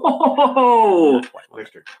 Oh!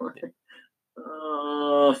 Next turn.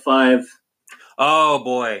 5. Oh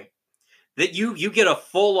boy, that you get a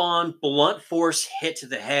full on blunt force hit to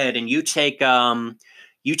the head, and you take a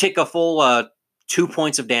full 2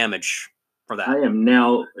 points of damage for that. I am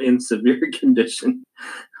now in severe condition.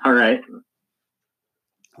 All right.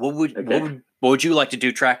 What would you like to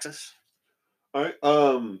do, Traxxas? I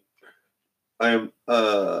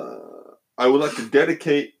would like to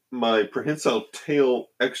dedicate my prehensile tail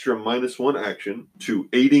extra -1 action to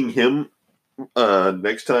aiding him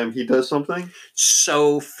next time he does something.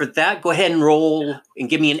 So for that, go ahead and roll and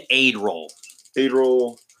give me an aid roll. Aid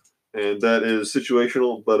roll, and that is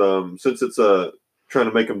situational. But since it's trying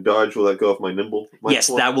to make him dodge, will that go off my nimble? Yes,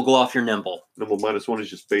 that will go off your nimble. Nimble -1 is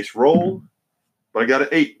just base roll, but I got an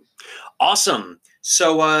 8. Awesome.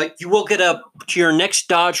 So you will get to your next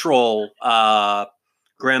dodge roll,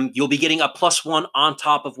 Grim. You'll be getting a +1 on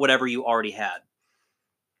top of whatever you already had.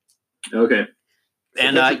 Okay.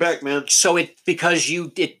 And got your back, man. So because you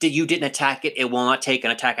didn't attack it, it will not take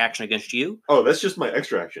an attack action against you. Oh, that's just my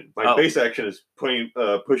extra action. My base action is pushing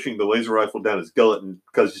the laser rifle down his gullet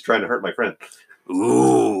because he's trying to hurt my friend.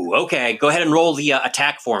 Ooh, okay. Go ahead and roll the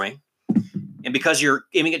attack for me. And because you're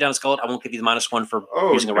aiming it down his gullet, I won't give you the -1 for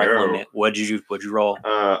using the rifle in it. What'd you roll?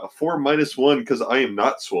 A 4 -1 because I am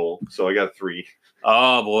not swole, so I got a 3.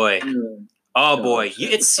 Oh boy. Oh boy.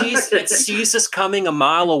 It sees this coming a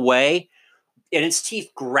mile away, and its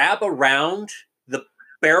teeth grab around the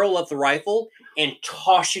barrel of the rifle and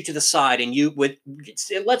toss you to the side, and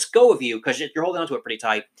it lets go of you because you're holding onto it pretty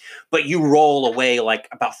tight, but you roll away like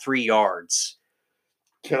about 3 yards.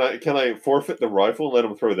 Can I forfeit the rifle and let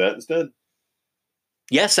him throw that instead?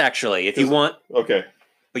 Yes, actually, if you want. Okay.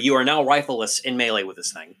 But you are now rifleless in melee with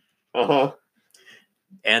this thing. Uh-huh.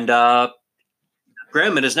 And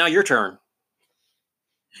Graham, it is now your turn.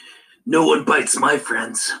 No one bites my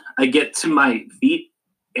friends. I get to my feet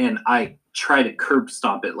and I try to curb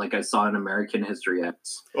stomp it like I saw in American History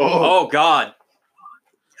X. Oh God.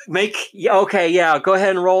 Okay, yeah. Go ahead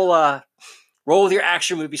and roll with your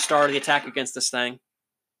action movie star to the attack against this thing.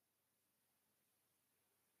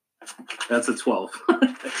 That's a 12.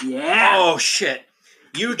 Yeah. Oh shit.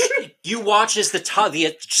 You watch as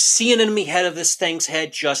the sea anemone head of this thing's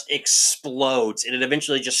head just explodes, and it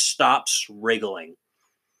eventually just stops wriggling.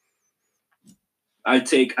 I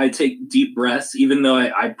take deep breaths, even though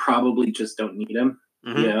I probably just don't need them.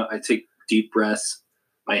 Mm-hmm. You know, I take deep breaths,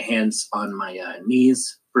 my hands on my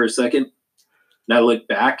knees for a second, and I look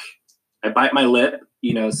back. I bite my lip,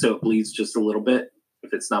 so it bleeds just a little bit.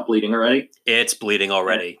 If it's not bleeding already, it's bleeding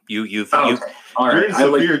already. You've all right. I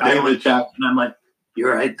look back and I'm like,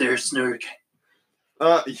 "You're right there, Snurk."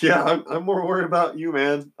 Yeah, I'm more worried about you,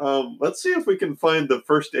 man. Let's see if we can find the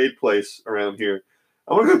first aid place around here.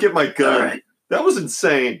 I want to go get my gun. All right. That was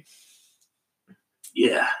insane.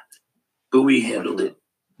 Yeah, but we handled it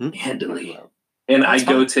handily. And I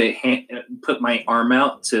go to put my arm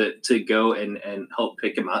out to go and help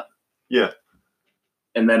pick him up. Yeah.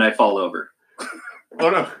 And then I fall over. Oh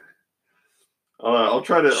no! I'll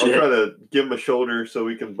try to give him a shoulder so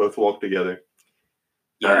we can both walk together.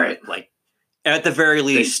 Yeah, all right. Like at the very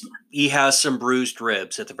least, he has some bruised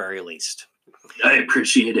ribs. At the very least, I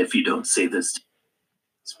appreciate it if you don't say this,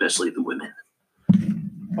 especially the women.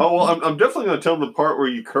 Oh well, I'm definitely going to tell him the part where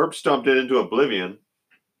you curb stomped it into oblivion.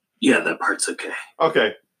 Yeah, that part's okay.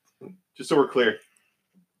 Okay, just so we're clear.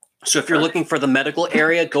 So if you're looking for the medical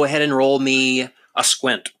area, go ahead and roll me a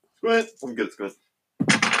squint. Squint. I'm good at squint.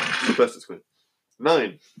 I'm the best at squint.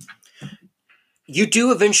 9. You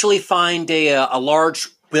do eventually find a large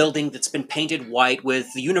building that's been painted white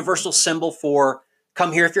with the universal symbol for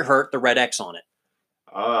 "Come here if you're hurt," the red X on it.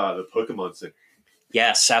 Ah, the Pokemon thing.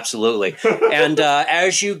 Yes, absolutely. And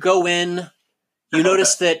as you go in, you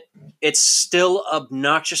notice that it's still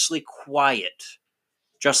obnoxiously quiet,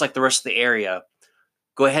 just like the rest of the area.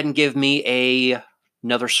 Go ahead and give me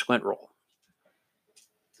another squint roll.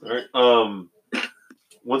 All right.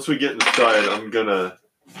 Once we get inside, I'm gonna.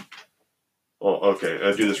 Oh, okay.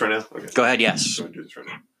 I do this right now. Okay. Go ahead. Yes. I'm gonna do this right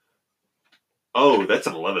now. Oh, that's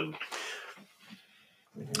an 11.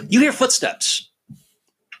 You hear footsteps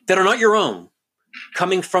that are not your own,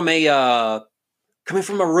 coming from a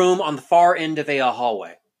room on the far end of a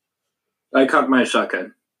hallway. I cock my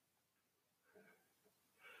shotgun.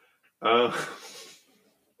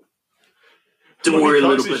 Don't worry,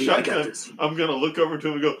 little buddy. I got this. I'm gonna look over to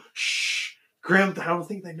him and go, "Shh, Graham. I don't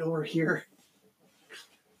think they know we're here."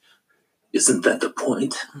 Isn't that the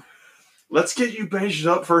point? Let's get you bandaged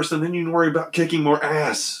up first, and then you can worry about kicking more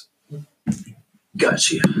ass. Got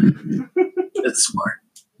you. That's smart.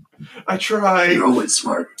 I try. You're always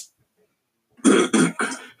smart. All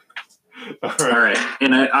right.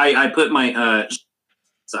 And I put my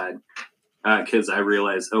aside because I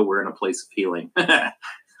realized, we're in a place of healing.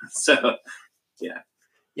 So, yeah.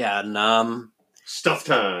 Yeah, and stuff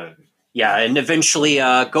time. Yeah, and eventually,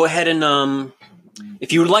 go ahead and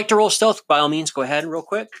if you would like to roll stealth, by all means, go ahead real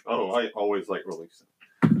quick. Oh, I always like rolling stealth.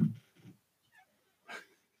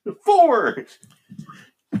 4.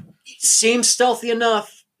 Seems stealthy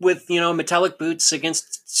enough with metallic boots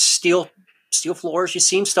against steel floors. You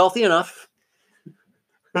seem stealthy enough.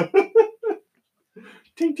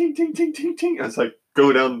 Ting ting ting ting ting ting. I was like,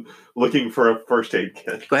 go down looking for a first aid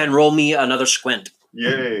kit. Go ahead and roll me another squint.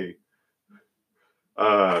 Yay!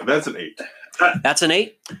 That's an 8. That's an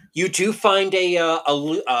 8. You do find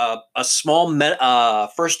a small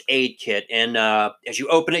first aid kit, and as you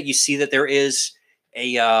open it, you see that there is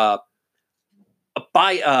a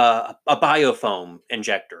biofoam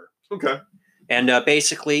injector. Okay. And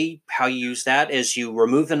basically, how you use that is you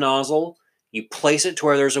remove the nozzle, You place it to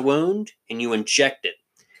where there's a wound, and you inject it.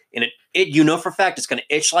 And it you know for a fact it's going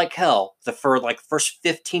to itch like hell for like the first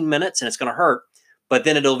 15 minutes, and it's going to hurt. But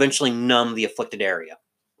then it'll eventually numb the afflicted area.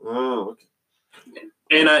 Oh, okay.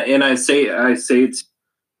 And I say it's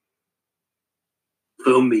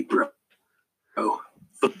film me, bro. Oh.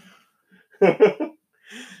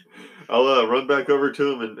 I'll run back over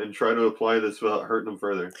to him and try to apply this without hurting him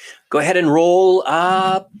further. Go ahead and roll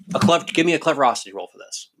give me a cleverosity roll for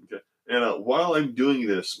this. Okay. And while I'm doing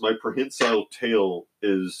this, my prehensile tail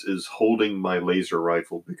is holding my laser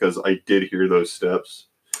rifle because I did hear those steps.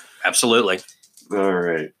 Absolutely. All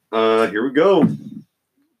right. Here we go.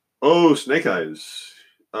 Oh, snake eyes.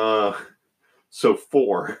 So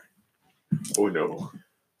 4. Oh no.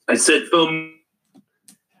 I said film.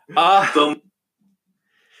 Film.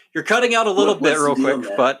 You're cutting out a little bit real quick,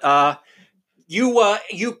 man? but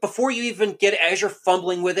you before you even get it, as you're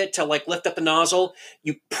fumbling with it to like lift up the nozzle,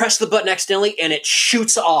 you press the button accidentally and it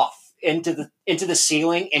shoots off into the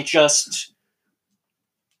ceiling and just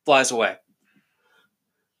flies away.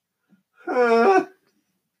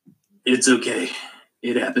 It's okay.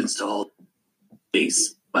 It happens to all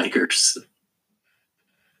these bikers.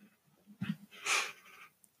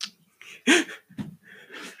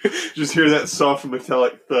 Just hear that soft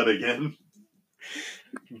metallic thud again.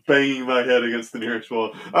 Banging my head against the nearest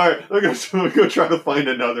wall. Alright, I'm gonna go try to find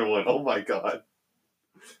another one. Oh my god.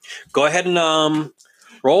 Go ahead and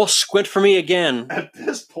roll squint for me again. At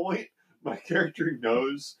this point, my character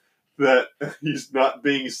knows that he's not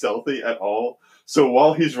being stealthy at all. So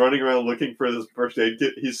while he's running around looking for this first aid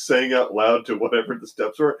kit, he's saying out loud to whatever the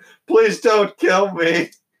steps were, "Please don't kill me."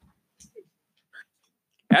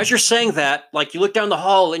 As you're saying that, like you look down the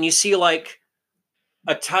hall and you see like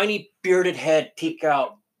a tiny bearded head peek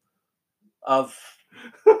out of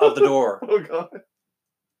the door. Oh god.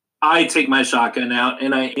 I take my shotgun out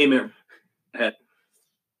and I aim it at.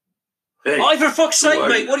 Hey, Oh, for fuck's sake,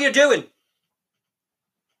 mate! What are you doing?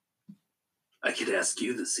 I could ask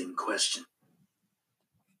you the same question.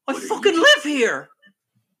 I What are fucking you live here.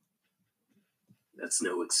 That's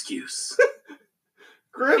no excuse.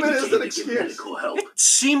 Grim, it You is came an to get excuse. medical help. It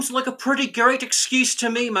seems like a pretty great excuse to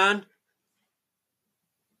me, man.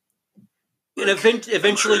 And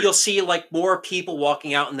eventually you'll see like more people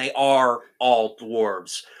walking out, and they are all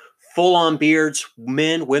dwarves. Full-on beards,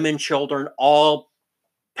 men, women, children, all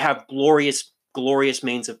have glorious, glorious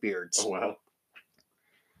manes of beards. Oh wow.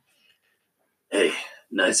 Hey,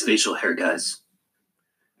 nice facial hair, guys.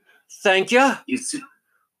 Thank you. You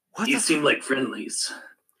seem like friendlies.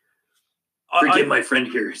 I- Forgive my friend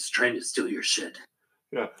here who's trying to steal your shit.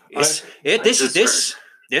 Yeah. This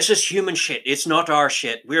is human shit. It's not our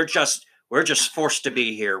shit. We're just forced to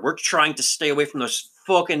be here. We're trying to stay away from those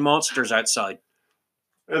fucking monsters outside.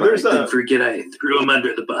 And there's Don't forget I threw him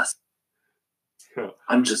under the bus. Yeah.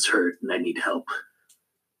 I'm just hurt and I need help.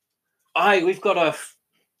 We've got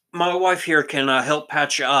my wife here can help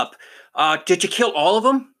patch you up. Did you kill all of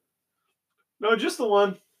them? No, just the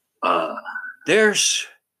one. There's...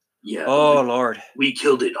 Yeah. Oh, Lord. We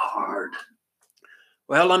killed it hard.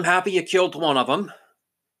 Well, I'm happy you killed one of them.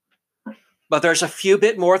 But there's a few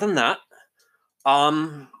bit more than that.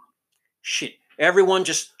 Shit. Everyone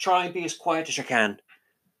just try and be as quiet as you can.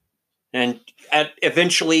 And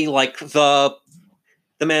eventually, like, the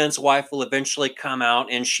man's wife will eventually come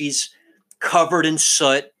out, and she's covered in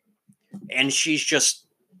soot, and she's just...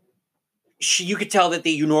 you could tell that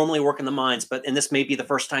you normally work in the mines, and this may be the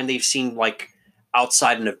first time they've seen, like,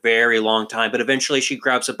 outside in a very long time. But eventually she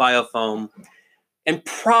grabs a biofoam and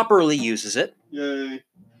properly uses it. Yay.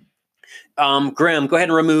 Grim, go ahead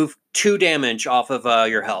and remove 2 damage off of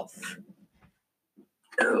your health.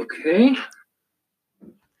 Okay.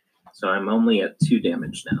 So I'm only at 2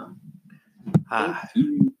 damage now. Thank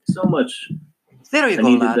you so much. There you I go,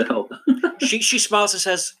 needed lad. the help. She smiles and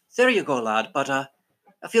says, "There you go, lad. But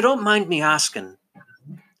if you don't mind me asking,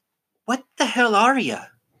 what the hell are you?"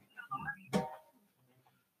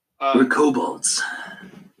 We're kobolds.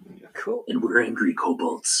 Cool. And we're angry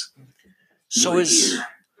kobolds. So We're is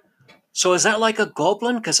here. that like a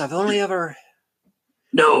goblin? Because I've only ever...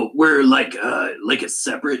 No, we're like a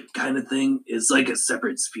separate kind of thing. It's like a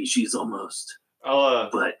separate species almost.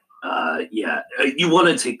 But yeah, you want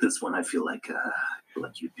to take this one. I feel like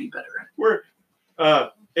you'd be better. We're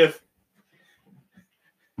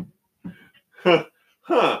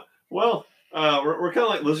well, we're kind of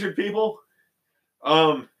like lizard people.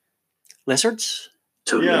 Lizards?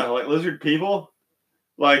 Totally. Yeah, like lizard people.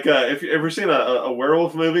 Like if you've ever seen a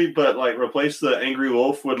werewolf movie, but like replace the angry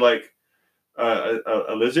wolf with like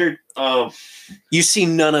a lizard. You see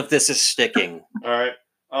none of this is sticking. All right.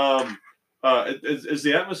 Is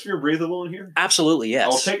the atmosphere breathable in here? Absolutely, yes.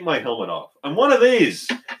 I'll take my helmet off. I'm one of these.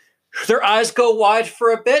 Their eyes go wide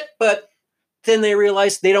for a bit, but then they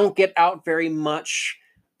realize they don't get out very much.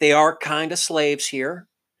 They are kind of slaves here.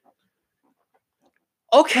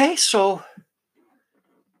 Okay, so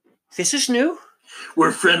this is new.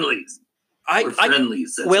 We're friendlies. We're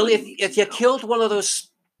friendlies. Well, if you killed one of those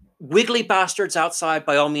wiggly bastards outside,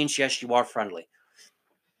 by all means, yes, you are friendly.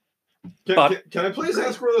 Can I please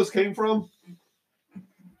ask where those came from?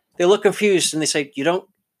 They look confused and they say,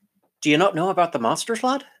 do you not know about the monsters,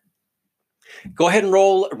 lad? Go ahead and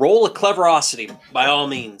roll a cleverosity, by all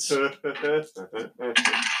means.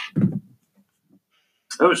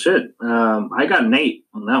 Oh shit! I got an 8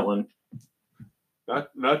 on that one.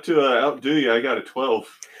 Not to outdo you, I got a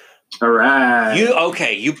 12. All right.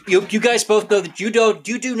 You guys both know that you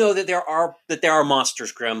do know that there are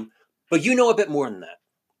monsters, Grim, but you know a bit more than that.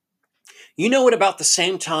 You know at about the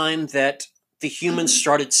same time that the humans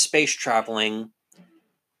started space traveling,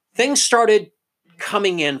 things started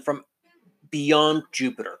coming in from beyond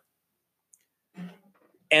Jupiter.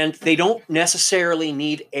 And they don't necessarily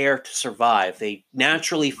need air to survive. They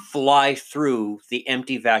naturally fly through the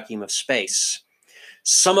empty vacuum of space.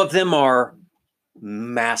 Some of them are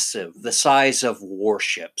massive, the size of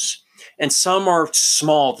warships. And some are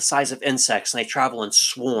small, the size of insects, and they travel in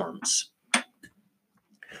swarms.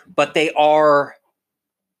 But they are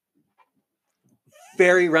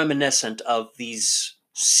very reminiscent of these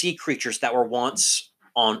sea creatures that were once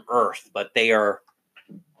on Earth, but they are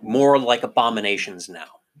more like abominations now.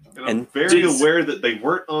 And I'm very aware that they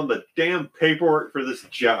weren't on the damn paperwork for this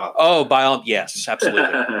job. Oh, yes, absolutely.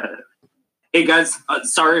 Hey guys,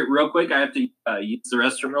 sorry, real quick, I have to use the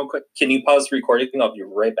restroom real quick. Can you pause the recording? I'll be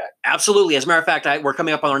right back. Absolutely. As a matter of fact, we're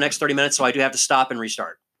coming up on our next 30 minutes, so I do have to stop and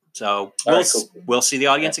restart. So we'll see the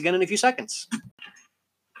audience again in a few seconds.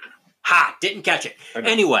 Ha! Didn't catch it.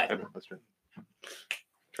 Anyway. I know. That's right.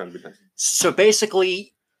 Trying to be nice. So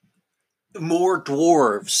basically, more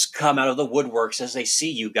dwarves come out of the woodworks as they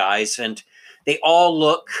see you guys, and they all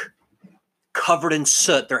look covered in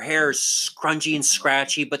soot. Their hair is scrunchy and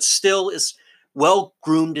scratchy, but still as well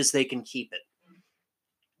groomed as they can keep it.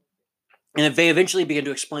 And they eventually begin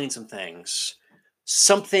to explain some things.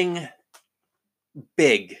 Something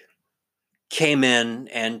big came in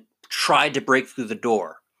and tried to break through the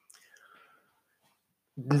door.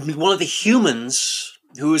 One of the humans,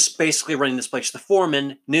 who was basically running this place, the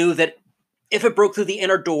foreman, knew that if it broke through the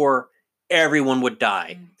inner door, everyone would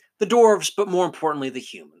die. The dwarves, but more importantly, the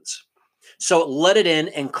humans. So it let it in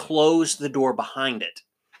and closed the door behind it.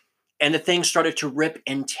 And the thing started to rip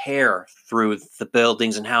and tear through the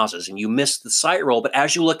buildings and houses. And you missed the sight roll, but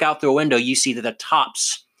as you look out through a window, you see that the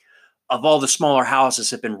tops of all the smaller houses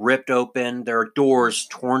have been ripped open. There are doors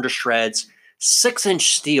torn to shreds.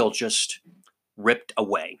 6-inch steel just ripped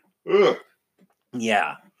away. Ugh.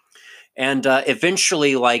 Yeah. And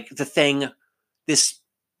eventually, this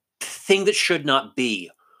thing that should not be,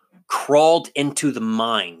 crawled into the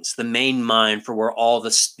mines, the main mine for where all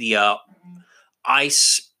the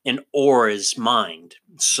ice and ore is mined.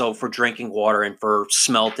 So for drinking water and for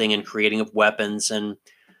smelting and creating of weapons and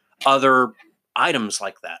other items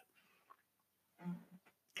like that.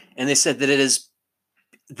 And they said that it is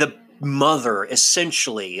the mother,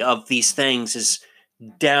 essentially, of these things is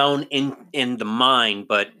down in the mine,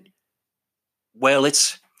 but, well,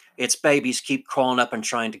 its babies keep crawling up and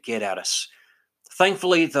trying to get at us.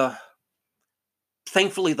 Thankfully, the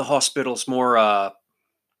hospital's more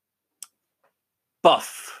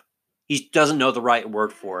buff. He doesn't know the right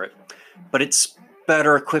word for it, but it's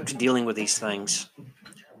better equipped dealing with these things.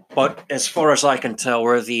 But as far as I can tell,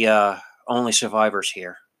 we're the only survivors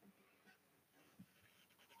here.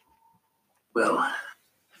 Well,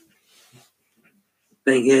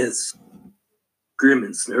 thing is, Grim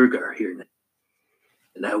and Snurg are here now,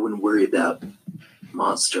 and I wouldn't worry about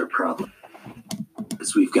monster problem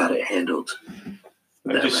because we've got it handled.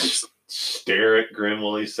 I just stare at Grim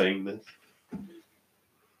while he's saying this.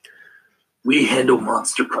 We handle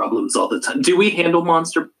monster problems all the time. Do we handle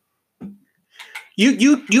monster?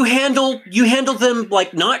 You handle them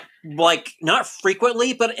not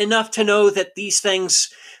frequently, but enough to know that these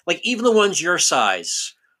things, even the ones your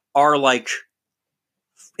size, are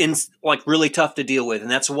really tough to deal with, and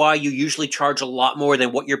that's why you usually charge a lot more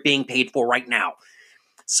than what you're being paid for right now.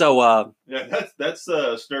 So yeah, that's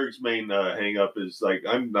Snurg's main hang up is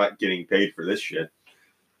I'm not getting paid for this shit.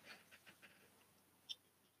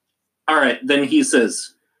 All right, then he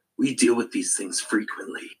says, we deal with these things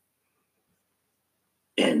frequently.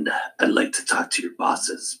 And I'd like to talk to your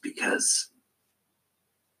bosses because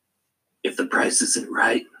if the price isn't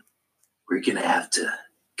right, we're going to have to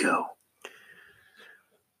go.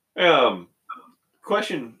 Um,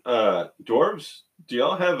 question, dwarves, do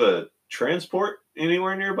y'all have a transport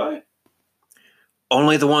anywhere nearby?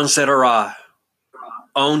 Only the ones that are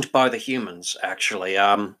owned by the humans, actually.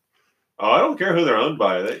 Oh, I don't care who they're owned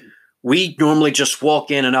by. We normally just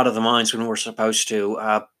walk in and out of the mines when we're supposed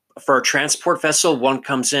to. For a transport vessel, one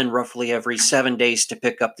comes in roughly every 7 days to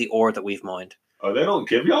pick up the ore that we've mined. Oh, they don't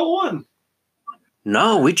give y'all one?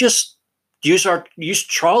 No, we just use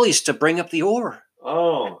trolleys to bring up the ore.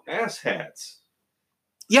 Oh, asshats.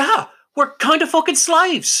 Yeah, we're kind of fucking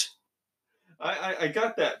slaves. I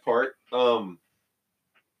got that part. Damn.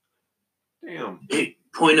 Hey,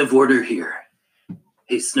 point of order here.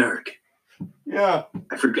 Hey, Snark. Yeah.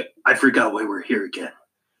 I forgot why we're here again.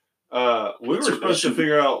 We were supposed to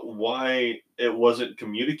figure out why it wasn't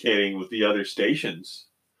communicating with the other stations.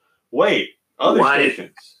 Wait,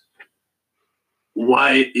 stations.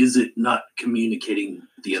 Why is it not communicating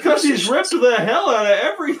with the other Because stations? he's ripped the hell out of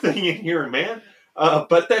everything in here, man.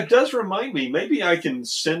 But that does remind me, maybe I can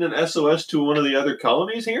send an SOS to one of the other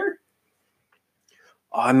colonies here?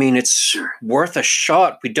 I mean, it's worth a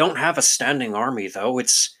shot. We don't have a standing army, though.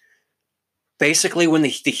 It's basically when the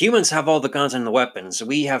humans have all the guns and the weapons.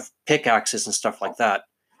 We have pickaxes and stuff like that.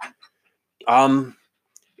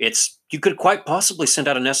 You could quite possibly send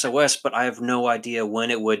out an SOS, but I have no idea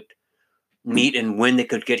when it would meet and when they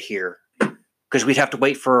could get here. Because we'd have to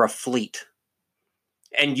wait for a fleet.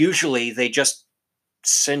 And usually they just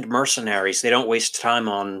send mercenaries. They don't waste time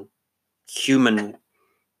on human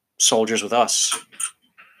soldiers with us.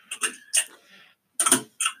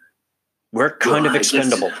 We're kind of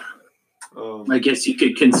expendable. I guess you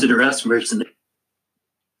could consider us mercenaries.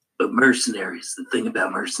 But mercenaries, the thing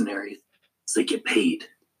about mercenaries is they get paid.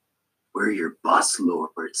 We're your boss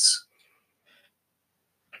lords.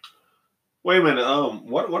 Wait a minute.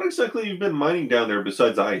 What exactly have you been mining down there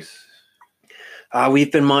besides ice?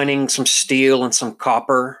 We've been mining some steel and some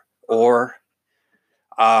copper ore.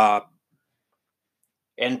 And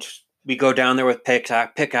we go down there with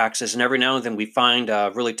pickaxes, and every now and then we find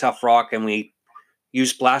a really tough rock, and we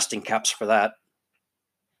use blasting caps for that.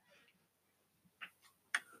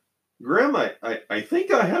 Grim, I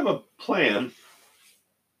think I have a plan.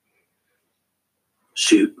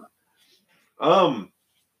 Shoot. All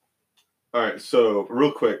right, so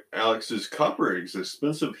real quick, Alex, is copper as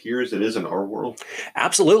expensive here as it is in our world?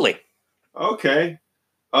 Absolutely. Okay.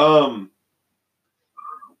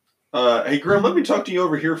 Hey, Grim, let me talk to you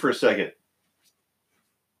over here for a second.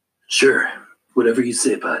 Sure. Whatever you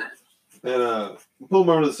say, bud. And pull him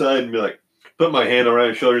over to the side and be like, put my hand around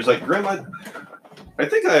his shoulder. He's like, Grim, I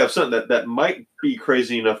think I have something that might be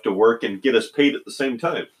crazy enough to work and get us paid at the same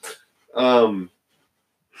time.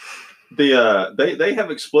 They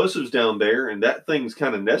have explosives down there, and that thing's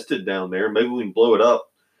kind of nested down there. Maybe we can blow it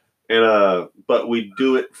up, and but we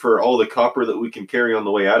do it for all the copper that we can carry on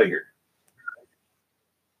the way out of here.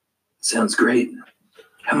 Sounds great.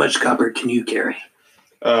 How much copper can you carry?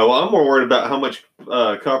 Well, I'm more worried about how much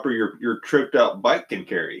copper your tripped out bike can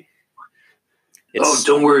carry.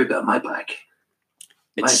 Don't worry about my bike.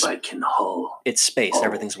 My bike can haul. It's space.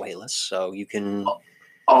 Everything's weightless, so you can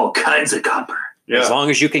all kinds of copper. Yeah. As long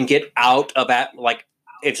as you can get out of that,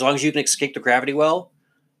 as long as you can escape the gravity well,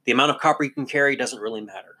 the amount of copper you can carry doesn't really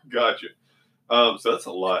matter. Gotcha. So that's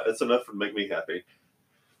a lot. That's enough to make me happy.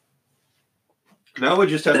 Now we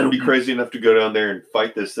just have to be crazy enough to go down there and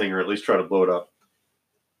fight this thing, or at least try to blow it up.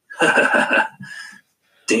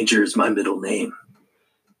 Danger is my middle name.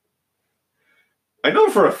 I know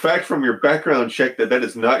for a fact from your background check that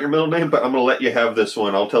is not your middle name, but I'm going to let you have this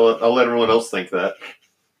one. I'll let everyone else think that.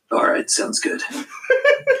 All right, sounds good.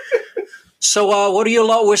 So, what are you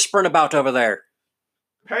lot whispering about over there?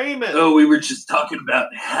 Payment. Oh, we were just talking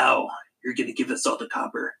about how you're going to give us all the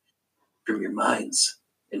copper from your mines,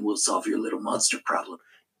 and we'll solve your little monster problem.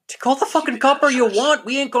 Take all the fucking copper you want.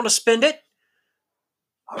 We ain't going to spend it.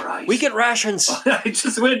 All right. We get rations. I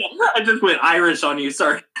just went Irish on you.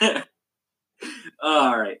 Sorry.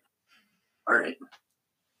 All right.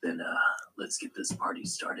 Then let's get this party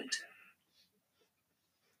started.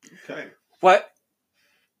 Okay. What?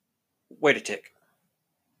 Wait a tick.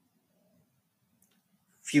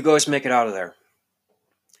 If you guys make it out of there,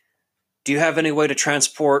 do you have any way to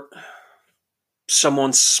transport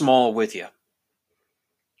someone small with you?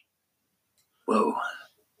 Whoa.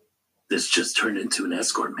 This just turned into an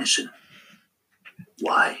escort mission.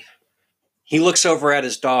 Why? He looks over at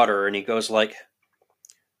his daughter and he goes like,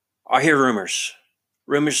 I hear rumors.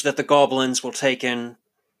 Rumors that the goblins will take in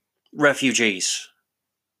refugees.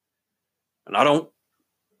 And I don't...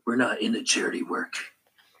 We're not into charity work.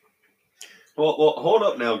 Well, hold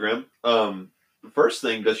up now, Grim. first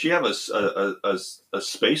thing, does she have a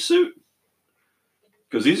spacesuit?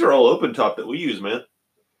 Because these are all open top that we use, man.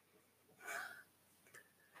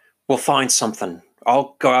 We'll find something.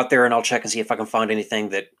 I'll go out there and I'll check and see if I can find anything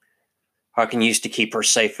that I can use to keep her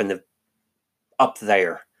safe in the up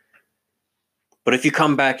there. But if you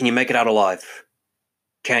come back and you make it out alive,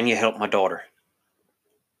 can you help my daughter?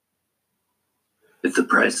 If the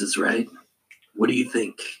price is right, what do you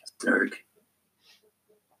think, Snurg?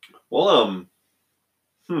 Well,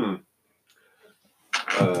 let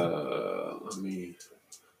me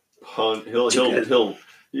punt.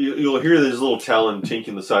 You'll hear this little talon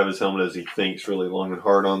tinking the side of his helmet as he thinks really long and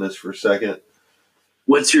hard on this for a second.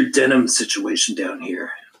 What's your denim situation down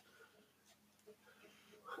here?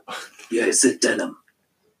 Yeah, I said denim.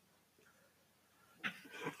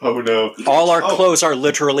 Oh no! All our clothes are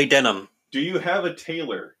literally denim. Do you have a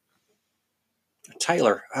tailor?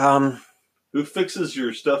 Tailor. Who fixes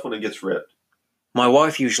your stuff when it gets ripped? My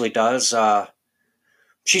wife usually does.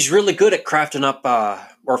 She's really good at crafting up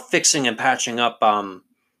or fixing and patching up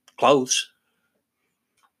clothes.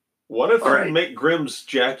 What if we make Grimm's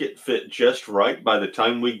jacket fit just right by the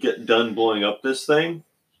time we get done blowing up this thing?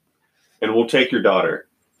 And we'll take your daughter.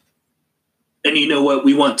 And you know what?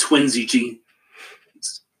 We want twinsy jeans.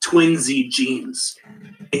 Twinsy jeans.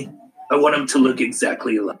 I want them to look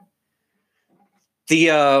exactly alike.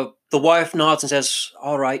 The wife nods and says,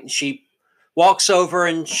 "All right." And she walks over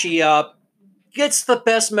and she gets the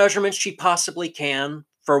best measurements she possibly can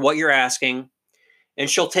for what you're asking.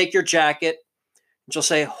 And she'll take your jacket and she'll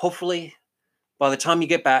say, "Hopefully, by the time you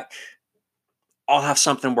get back, I'll have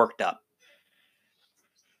something worked up.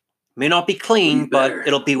 May not be clean, but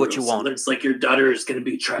it'll be what you want." Looks like your daughter is going to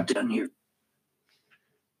be trapped down here.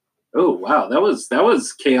 Oh wow, that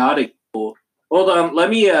was chaotic. Hold on, let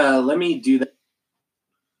me do that.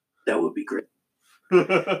 That would be great.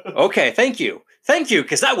 Okay, thank you,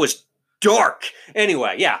 because that was dark.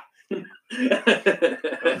 Anyway, yeah.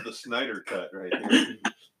 That was the Snyder cut right there.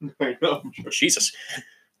 I know. Jesus.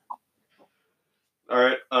 All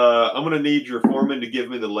right, I'm gonna need your foreman to give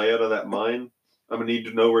me the layout of that mine. I'm gonna need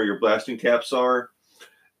to know where your blasting caps are,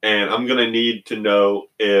 and I'm gonna need to know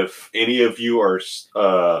if any of you are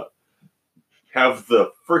have the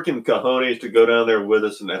freaking cojones to go down there with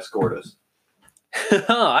us and escort us.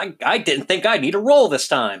 I didn't think I'd need a roll this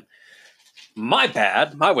time. My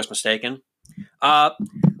bad. I was mistaken.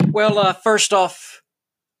 First off,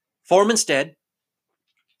 Foreman's dead.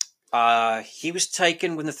 He was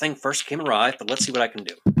taken when the thing first came arrived, but let's see what I can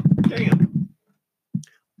do. Damn.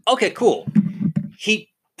 Okay, cool. He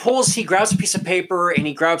grabs a piece of paper and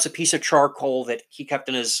he grabs a piece of charcoal that he kept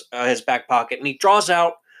in his back pocket, and he draws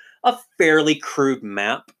out a fairly crude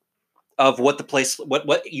map of what the place,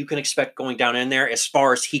 what you can expect going down in there as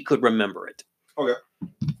far as he could remember it. Okay.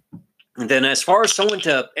 And then as far as someone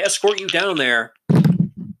to escort you down there,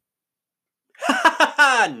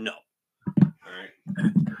 no. All right.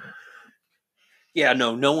 Yeah,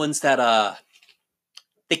 no one's that,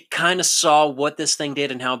 they kind of saw what this thing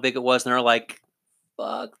did and how big it was, and they're like,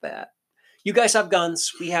 fuck that. You guys have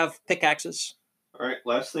guns. We have pickaxes. All right,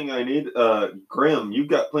 last thing I need, Grim, you've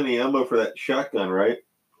got plenty of ammo for that shotgun, right?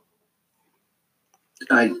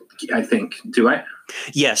 I think. Do I?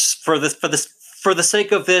 Yes. For the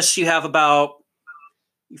sake of this, you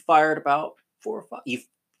fired about 4 or 5.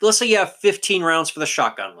 Let's say you have 15 rounds for the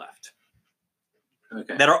shotgun left.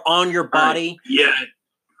 Okay. That are on your body. Right. Yeah.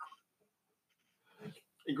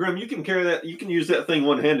 Hey, Grim, you can carry that. You can use that thing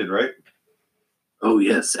one-handed, right? Oh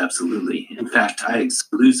yes, absolutely. In fact, I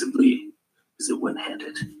exclusively use it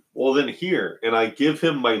one-handed. Well, then here, and I give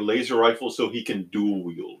him my laser rifle so he can dual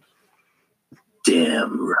wield.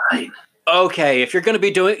 Damn right. Okay, if you're going to be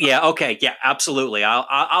doing, yeah, absolutely. I'll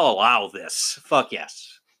allow this. Fuck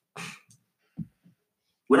yes.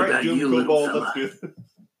 What All right, about Doom you, little Kobold, fella? let's do this.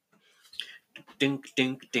 Dink,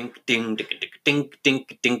 dink, dink, ding, dink, dink,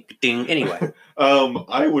 dink, dink, ding. Anyway,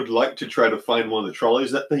 I would like to try to find one of the trolleys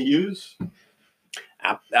that they use.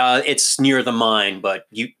 it's near the mine, but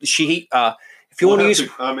if you want to use,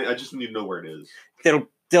 I just need to know where it is.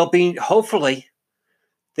 they'll be hopefully.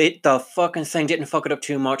 The fucking thing didn't fuck it up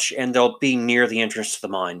too much, and they'll be near the entrance to the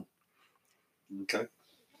mine. Okay.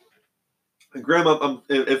 Grandma,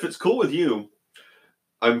 if it's cool with you,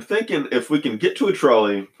 I'm thinking if we can get to a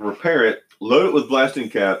trolley, repair it, load it with blasting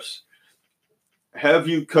caps, have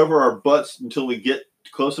you cover our butts until we get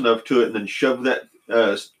close enough to it, and then shove that,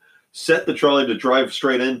 set the trolley to drive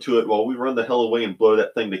straight into it while we run the hell away and blow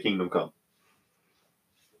that thing to Kingdom Come.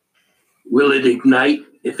 Will it ignite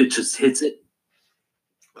if it just hits it?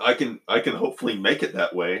 I can hopefully make it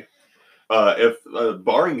that way. If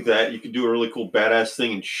barring that, you can do a really cool badass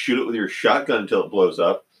thing and shoot it with your shotgun until it blows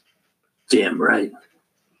up. Damn right.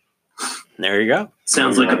 There you go.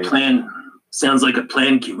 Sounds like a plan. Sounds like a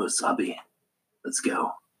plan, Kimosabe. Let's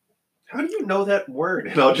go. How do you know that word?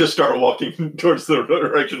 And I'll just start walking towards the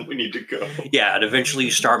direction we need to go. Yeah, and eventually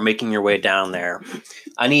you start making your way down there.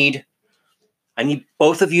 I need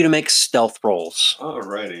both of you to make stealth rolls.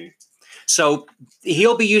 Alrighty. So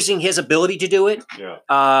he'll be using his ability to do it.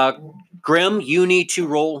 Yeah. Grim, you need to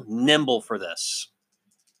roll nimble for this.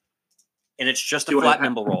 And it's just a flat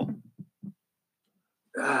nimble roll.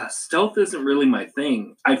 Stealth isn't really my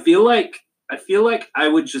thing. I feel like I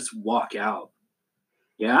would just walk out.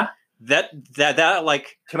 Yeah? That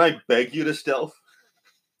like, Can I beg you to stealth?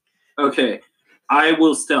 Okay. I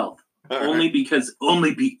will stealth. All Only right. because all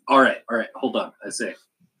right, hold on. I say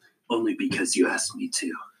only because you asked me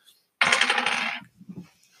to.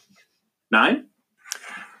 9?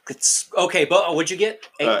 it's okay, but what'd you get?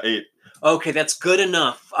 8? 8. Okay, that's good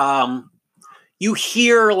enough. You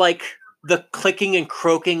hear like the clicking and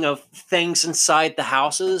croaking of things inside the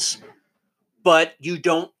houses, but you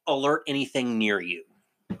don't alert anything near you.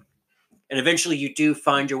 And eventually you do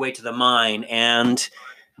find your way to the mine, and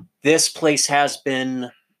this place has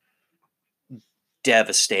been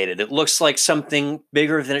devastated. It looks like something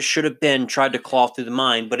bigger than it should have been tried to claw through the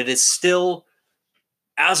mine, but it is still,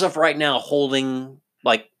 as of right now,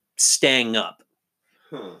 staying up.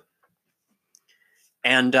 Huh.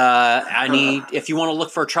 And I need, if you want to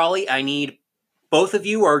look for a trolley, I need both of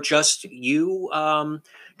you, or just you,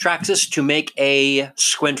 Traxxas, to make a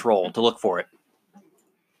squint roll to look for it.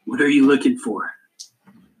 What are you looking for?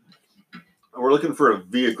 We're looking for a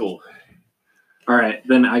vehicle. All right,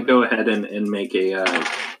 then I go ahead and make a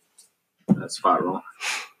spot roll.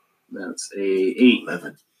 That's a 8.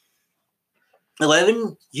 11.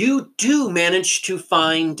 11, you do manage to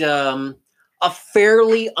find a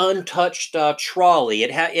fairly untouched trolley.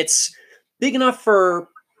 It's big enough for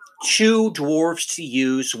 2 dwarves to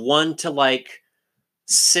use, one to like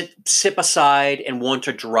sit beside and one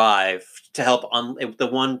to drive to help on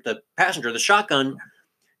the passenger. The shotgun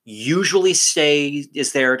usually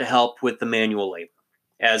is there to help with the manual labor.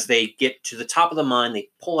 As they get to the top of the mine, they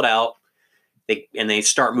pull it out, they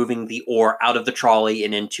start moving the ore out of the trolley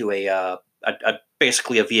and into a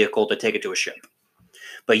basically a vehicle to take it to a ship.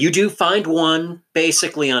 But you do find one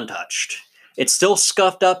basically untouched. It's still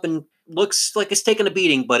scuffed up and looks like it's taken a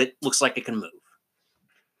beating, but it looks like it can move.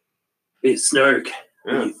 Hey, Snark,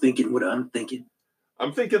 Yeah. are you thinking what I'm thinking?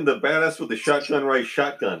 I'm thinking the badass with the shotgun right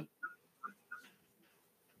shotgun.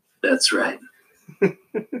 That's right.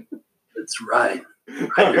 That's right.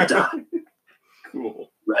 Ride or die.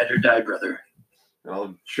 Cool. Ride or die, brother.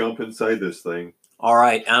 I'll jump inside this thing. All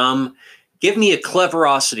right. Give me a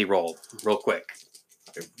cleverosity roll real quick.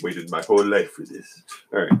 I've waited my whole life for this.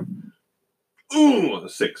 All right. Ooh, a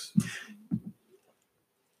 6.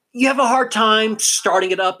 You have a hard time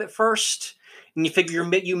starting it up at first, and you figure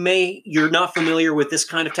you're not familiar with this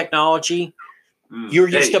kind of technology. You're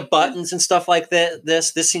used to buttons and stuff like that.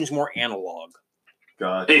 This seems more analog.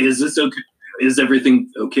 Gotcha. Hey, is this okay? Is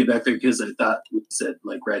everything okay back there? Because I thought we said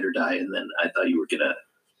like ride or die, and then I thought you were gonna,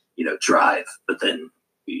 drive, but then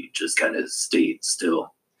you just kind of stayed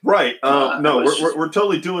still. Right. No, we're just-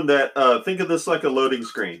 totally doing that. Think of this like a loading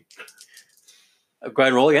screen. Go ahead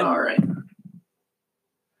and roll again. All right.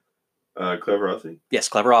 Cleverosity? Yes,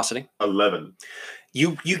 cleverosity. 11.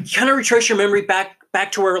 You kind of retrace your memory back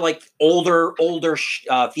to where like older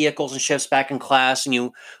vehicles and ships back in class, and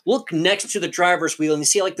you look next to the driver's wheel and you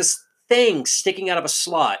see like this thing sticking out of a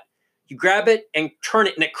slot. You grab it and turn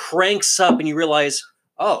it, and it cranks up, and you realize,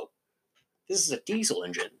 oh, this is a diesel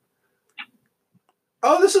engine.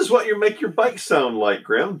 Oh, this is what you make your bike sound like,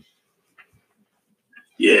 Grim.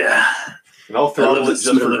 Yeah. And I'll throttle it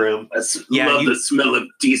just for Grim. I love the smell of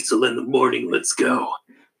diesel in the morning. Let's go.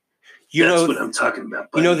 That's what I'm talking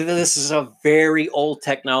about. Buddy. You know that this is a very old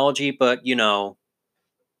technology, but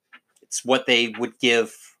it's what they would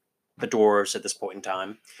give the dwarves at this point in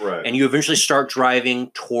time. Right. And you eventually start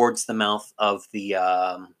driving towards the mouth of the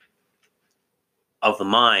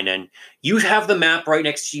mine, and you have the map right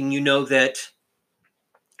next to you, and you know that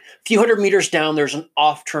a few hundred meters down, there's an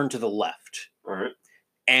off turn to the left. All right.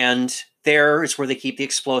 And there is where they keep the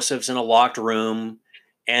explosives in a locked room,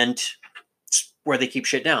 and it's where they keep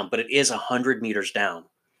shit down. But it is 100 meters down.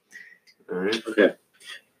 All right. Okay.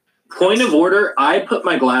 Point of order, I put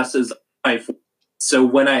my glasses on, so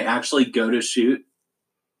when I actually go to shoot,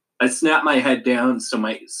 I snap my head down so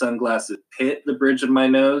my sunglasses hit the bridge of my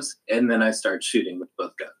nose, and then I start shooting with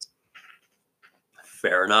both guns.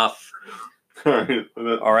 Fair enough. All right.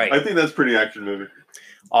 All right. I think that's pretty action movie.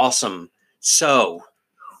 Awesome. So,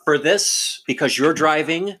 for this, because you're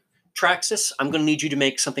driving, Traxxas, I'm going to need you to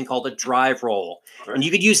make something called a drive roll. Right. And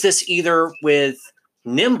you could use this either with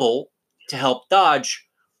Nimble to help dodge,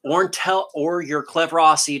 or your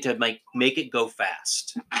Cleverosity to make it go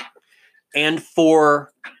fast. And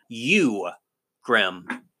for you, Grim,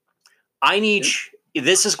 I need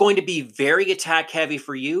this is going to be very attack heavy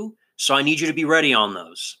for you, so I need you to be ready on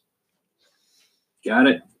those. Got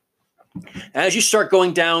it. As you start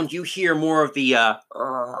going down, you hear more of the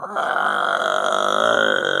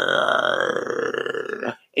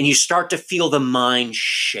and you start to feel the mind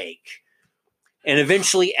shake. And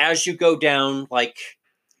eventually, as you go down, like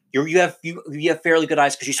you have fairly good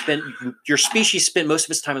eyes because your species spent most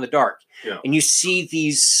of its time in the dark, and you see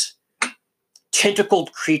these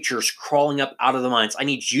tentacled creatures crawling up out of the mines. I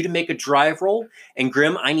need you to make a drive roll, and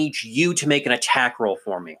Grim, I need you to make an attack roll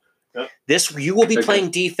for me. Yep. This you will be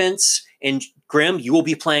playing defense, and Grim, you will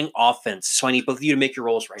be playing offense. So I need both of you to make your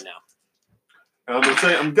rolls right now. I'm gonna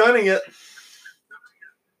say I'm gunning it.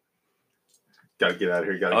 Gotta get out of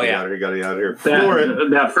here. Gotta get out of here. Gotta get out of here.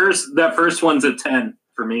 That first one's a 10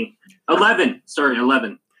 for me. 11. Sorry,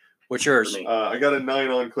 11. What's yours? I got a 9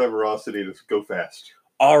 on Cleverosity to go fast.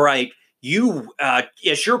 All right. You,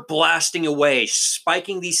 as you're blasting away,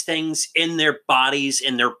 spiking these things in their bodies,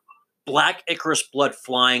 and their black Icarus blood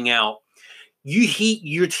flying out,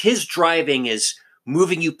 his driving is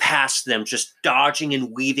moving you past them, just dodging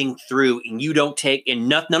and weaving through, and you don't take, and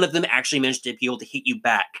none of them actually managed to be able to hit you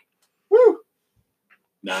back. Woo!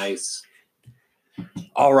 Nice.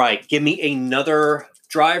 All right, give me another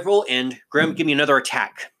drive roll, and Grim, give me another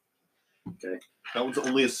attack. Okay. That one's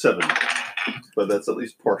only a 7, but that's at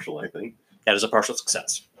least partial, I think. That is a partial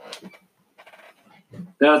success.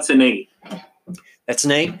 That's an 8. That's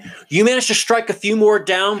an 8. You managed to strike a few more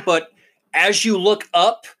down, but as you look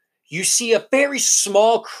up, you see a very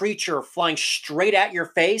small creature flying straight at your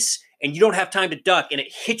face, and you don't have time to duck, and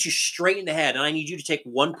it hits you straight in the head, and I need you to take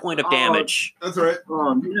 1 point of damage. That's all right.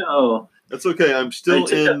 Oh, no. That's okay. I'm still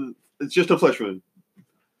in... It's just a flesh wound.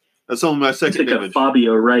 That's only my second damage. A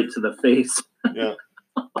Fabio right to the face. Yeah.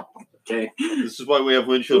 Okay. This is why we have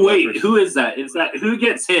windshield Wait, wipers. who is that? Is that who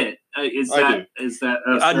gets hit? I Do.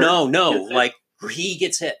 No. Like, he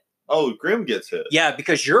gets hit. Oh, Grim gets hit. Yeah,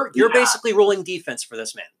 because you're basically rolling defense for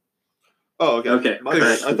this man. Oh, okay. Okay. My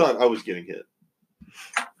bad. I thought I was getting hit.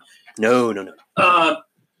 No.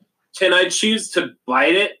 Can I choose to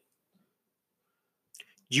bite it?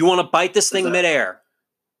 You want to bite this thing midair?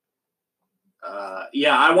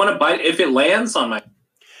 Yeah, I want to bite it. If it lands on my...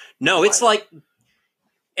 No, it's like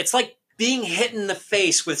being hit in the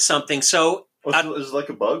face with something. So is it like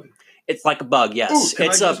a bug? It's like a bug, yes. Ooh, can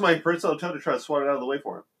I use my personal tone to try to swat it out of the way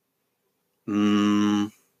for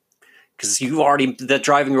him? Because the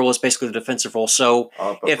driving roll is basically the defensive roll. So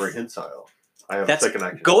prehensile. I have a second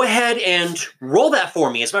action. Go ahead and roll that for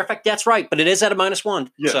me. As a matter of fact, that's right, but it is at a -1.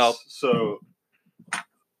 Yes. So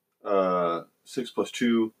 6 plus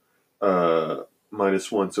 2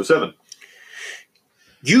 -1, so 7.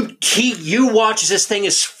 You watch as this thing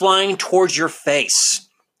is flying towards your face,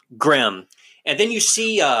 Grim, and then you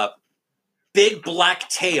see a big black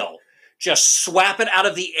tail just swap it out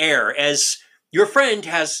of the air as your friend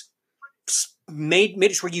has made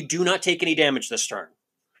it where you do not take any damage this turn.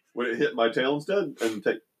 Would it hit my tail instead and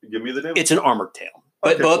give me the damage? It's an armored tail.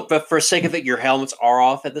 But, Okay, cool. But for the sake of it, your helmets are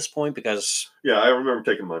off at this point because... Yeah, I remember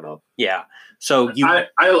taking mine off. Yeah. So you...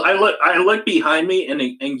 I look behind me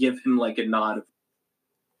and give him like a nod,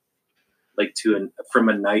 like from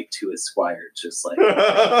a knight to a squire, just like...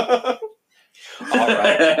 All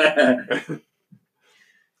right.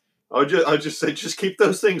 I'll just say, just keep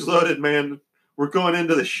those things loaded, man. We're going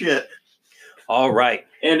into the shit. All right.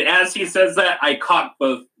 And as he says that, I cock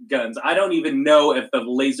both guns. I don't even know if the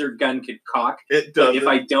laser gun could cock. It does. If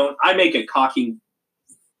I don't, I make a cocking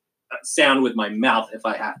sound with my mouth if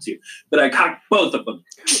I have to. But I cock both of them.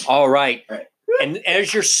 All right. All right. And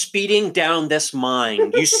as you're speeding down this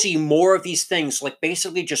mine, you see more of these things, like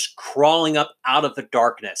basically just crawling up out of the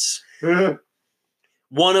darkness.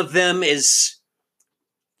 One of them is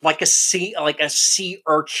like a sea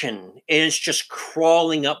urchin, and it's just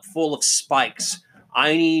crawling up full of spikes.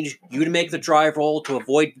 I need you to make the drive roll to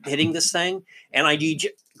avoid hitting this thing, and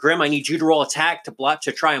Grim, I need you to roll attack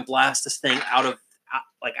to try and blast this thing out of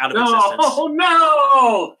existence. Oh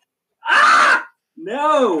no! Ah!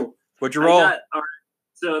 No! What'd you roll? All right,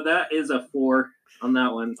 so that is a 4 on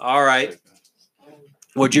that one. All right.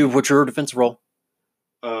 What's your defensive roll?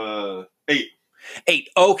 8. 8.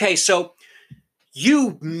 Okay, so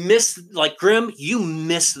you miss, like Grim, you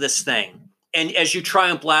miss this thing. And as you try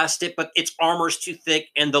and blast it, but its armor's too thick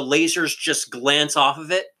and the lasers just glance off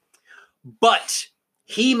of it. But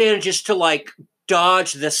he manages to like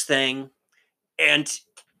dodge this thing, and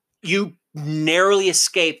you narrowly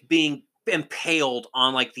escape being impaled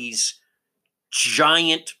on like these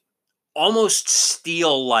giant, almost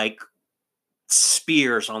steel-like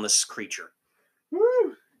spears on this creature.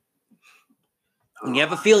 Woo. And you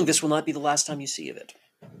have a feeling this will not be the last time you see of it.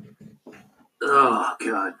 Oh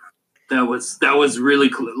God, that was really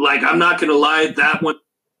cool. Like, I'm not gonna lie, that one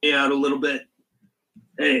me out a little bit.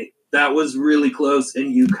 Hey, that was really close,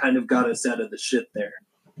 and you kind of got us out of the shit there.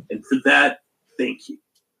 And for that, thank you.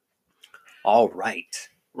 All right.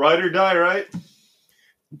 Ride or die, right?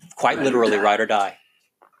 Quite literally, ride or die.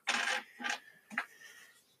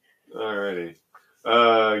 Alrighty.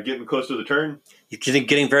 Getting close to the turn. You're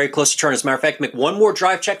getting very close to turn. As a matter of fact, make one more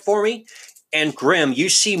drive check for me. And Grim, you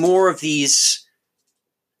see more of these,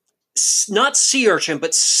 not sea urchin,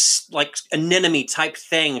 but like anemone type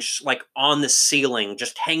things, like on the ceiling,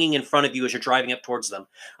 just hanging in front of you as you're driving up towards them.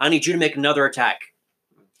 I need you to make another attack.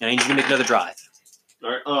 And I need you to make another drive. All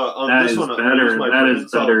right. On That this is one, better. That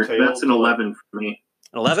is better. tail That's an to, 11 for me.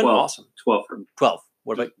 11? 12. Awesome. 12 for me. 12.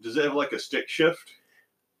 What about? Does it have like a stick shift?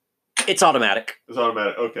 It's automatic. It's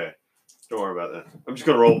automatic. Okay. Don't worry about that. I'm just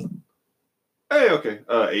gonna roll. Hey, okay.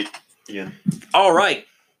 8 again. All right.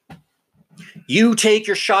 You take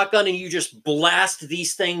your shotgun and you just blast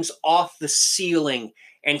these things off the ceiling,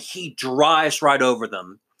 and he drives right over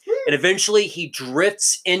them. And eventually he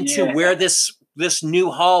drifts into where this new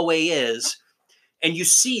hallway is, and you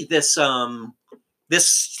see this this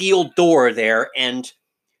steel door there, and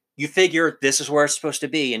you figure this is where it's supposed to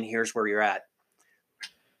be, and here's where you're at.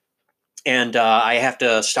 And I have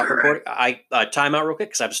to stop recording. I time out real quick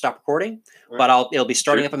because I have to stop recording, but it'll be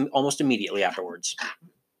starting up almost immediately afterwards.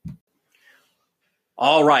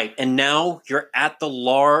 All right, and now you're at the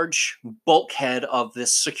large bulkhead of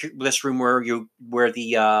this this room where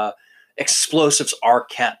the explosives are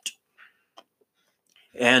kept.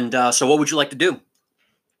 And so, what would you like to do?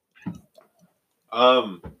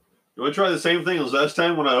 You want to try the same thing as last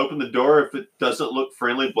time when I open the door? If it doesn't look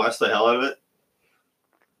friendly, blast the hell out of it.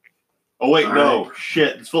 Oh wait, no,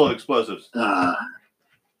 shit! It's full of explosives.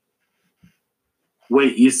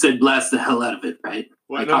 Wait, you said blast the hell out of it, right?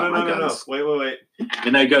 Wait, no. Wait.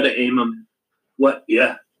 And I go to aim them. What?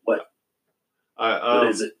 Yeah. What? What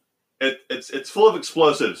is it? It's full of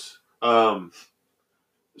explosives. So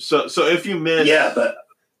if you miss, yeah, but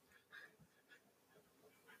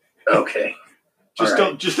okay.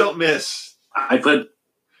 Just don't miss. I put.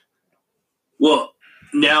 Well,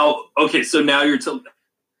 now okay. So now you're telling.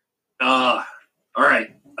 All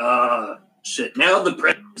right. Shit. Now the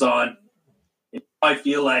pressure's on. I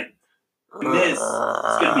feel like this is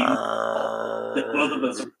gonna be that both of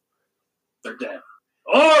us are dead.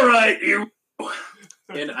 All right, here.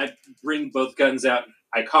 And I bring both guns out.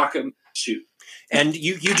 I cock them, shoot. And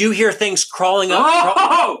you do hear things crawling up.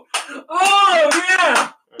 Oh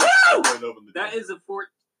yeah! Woo! That is a fort.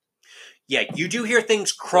 Yeah, you do hear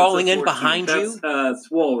things crawling in behind you. That's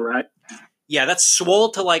swole, right? Yeah, that's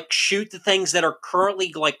swole to like shoot the things that are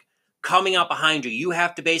currently like coming out behind you. You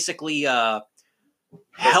have to basically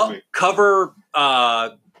help cover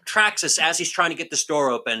Traxxas as he's trying to get this door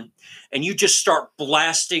open, and you just start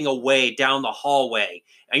blasting away down the hallway,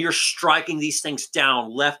 and you're striking these things down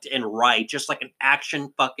left and right, just like an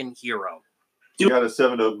action fucking hero. You got a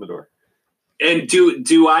 7 to open the door. And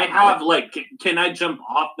do I have like? Can I jump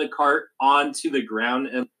off the cart onto the ground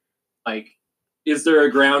and like? Is there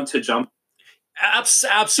a ground to jump?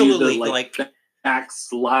 Absolutely, like back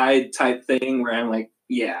slide type thing where I'm like,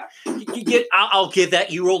 yeah. You get. I'll give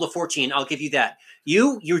that. You rolled a 14. I'll give you that.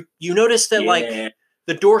 You notice that like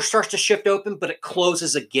the door starts to shift open, but it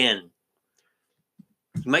closes again.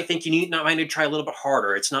 You might think you might need to try a little bit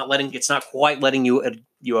harder. It's not quite letting you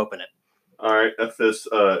open it. All right. F this.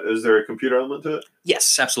 Is there a computer element to it?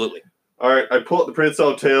 Yes, absolutely. All right. I pull out the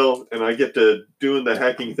prehensile tail, and I get to doing the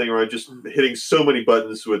hacking thing where I'm just hitting so many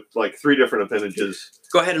buttons with like 3 different appendages.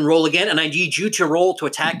 Go ahead and roll again, and I need you to roll to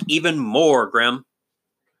attack even more, Grim.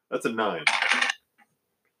 That's a 9.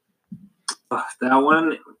 That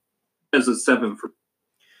one is a 7 for.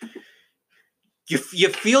 You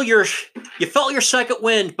felt your second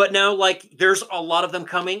wind, but now like there's a lot of them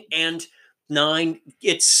coming, and 9.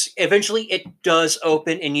 It's eventually it does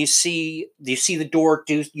open, and you see the door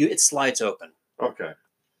it slides open. Okay.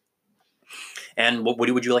 And what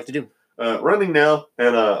would you like to do? Running now,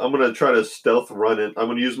 and I'm gonna try to stealth run in. I'm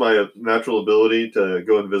gonna use my natural ability to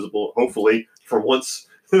go invisible. Hopefully, for once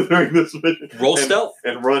during this mission, roll stealth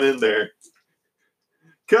and run in there.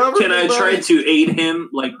 Cover Can I try to aid him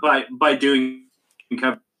like by doing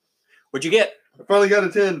cover? What'd you get? I finally got a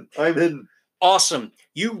 10. I'm hidden. Awesome.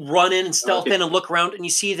 You run in and stealth in and look around, and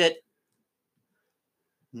you see that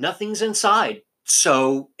nothing's inside.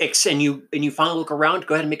 So, and you finally look around.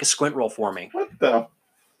 Go ahead and make a squint roll for me. What the?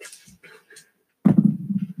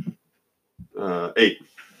 8.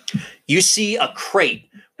 You see a crate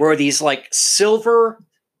where these like silver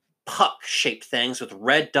puck-shaped things with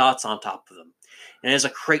red dots on top of them, and there's a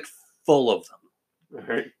crate full of them.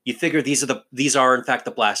 All right. You figure these are in fact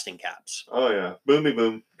the blasting caps. Oh yeah, boomy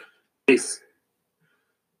boom. Hey,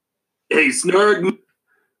 Snurg.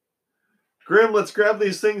 Grim, let's grab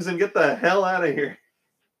these things and get the hell out of here.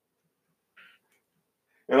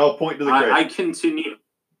 And I'll point to the crate. I continue.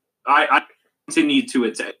 I continue to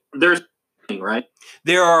attack. There's right.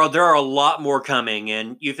 There are a lot more coming,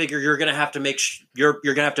 and you figure you're gonna have to make you're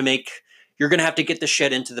gonna have to get the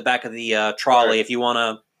shit into the back of the trolley if you want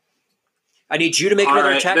to. I need you to make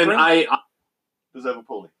another attack. Then Does it have a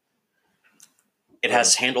pulley? It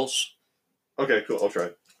has handles. Okay, cool. I'll try.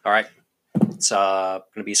 All right. It's going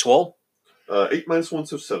to be swole. 8 minus 1,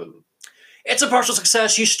 so 7. It's a partial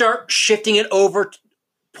success. You start shifting it over,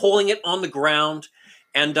 pulling it on the ground.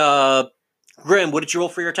 And Grim, what did you roll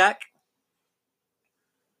for your attack?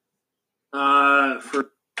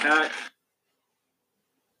 For attack,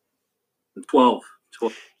 12.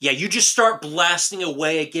 Yeah, you just start blasting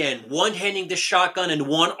away again. One-handing the shotgun and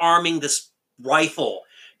one-arming this rifle.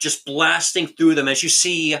 Just blasting through them as you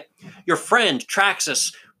see your friend,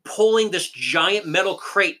 Traxxas, pulling this giant metal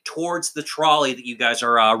crate towards the trolley that you guys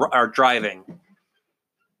are driving.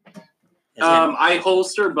 I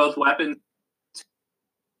holster both weapons.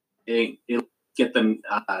 It'll get them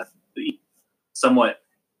somewhat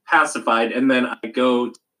pacified, and then I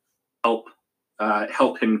go to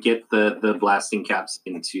help him get the blasting caps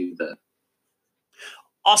into the...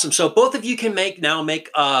 Awesome. So both of you can make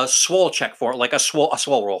a swole check for it, like a swole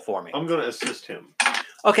roll for me. I'm going to assist him.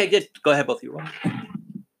 Okay, good. Go ahead, both of you roll.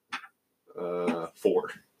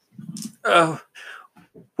 4.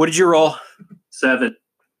 What did you roll? 7.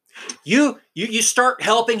 You start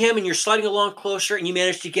helping him, and you're sliding along closer, and you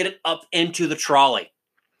manage to get it up into the trolley.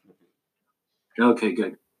 Okay,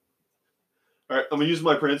 good. All right, I'm going to use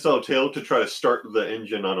my prehensile tail to try to start the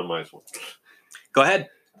engine on a mice one. Go ahead.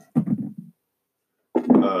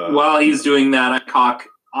 While he's doing that, I cock.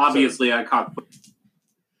 And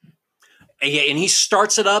he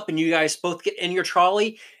starts it up, and you guys both get in your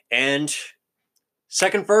trolley. And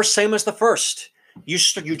second verse, same as the first. You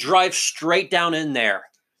drive straight down in there.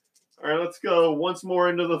 All right, let's go once more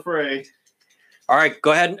into the fray. All right,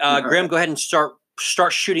 go ahead, Grim. Go ahead and start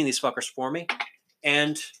shooting these fuckers for me.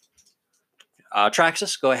 And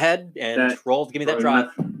Traxxas, go ahead and roll. Give me that drive.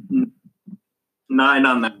 9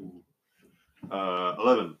 on that.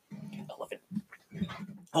 11.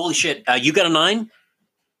 Holy shit! You got a 9?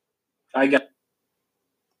 I got.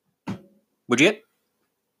 What'd you get?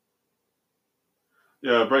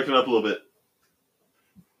 Yeah, break it up a little bit.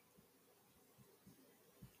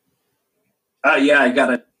 Yeah, I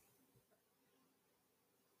got it.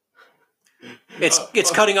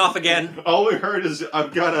 It's cutting off again. All we heard is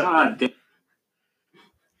I've got a. God damn.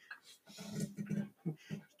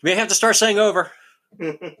 You may have to start saying over.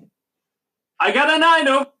 I got a 9.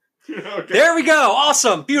 Oh. Okay. There we go.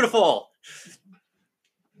 Awesome. Beautiful.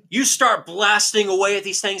 You start blasting away at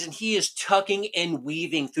these things, and he is tucking and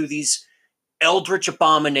weaving through these eldritch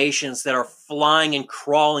abominations that are flying and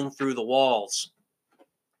crawling through the walls.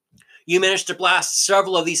 You manage to blast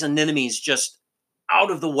several of these anemones just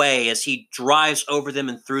out of the way as he drives over them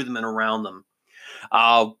and through them and around them.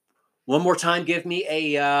 One more time, give me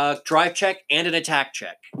a drive check and an attack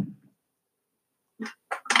check.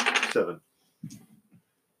 7.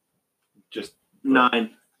 Just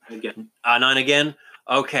 9 again. 9 again.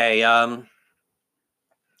 Okay.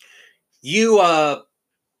 You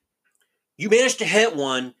managed to hit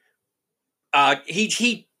one.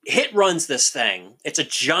 He hit runs this thing. It's a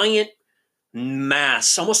giant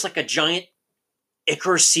mass, almost like a giant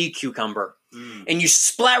Icarus sea cucumber, and you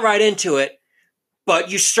splat right into it. But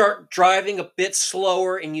you start driving a bit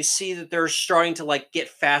slower, and you see that they're starting to like get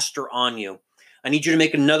faster on you. I need you to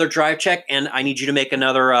make another drive check, and I need you to make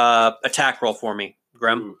another attack roll for me,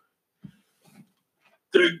 Grim.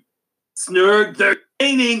 They're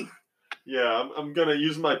gaining. Yeah, I'm gonna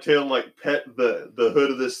use my tail like pet the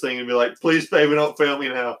hood of this thing and be like, please, baby, don't fail me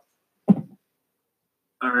now.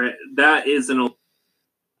 All right, that is an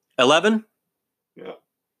 11. Yeah.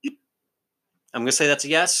 I'm gonna say that's a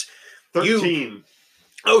yes. 13.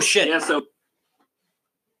 Oh shit. Yeah. So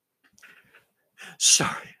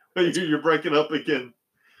sorry. You're breaking up again.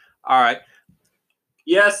 All right.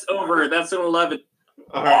 yes, over. That's an 11.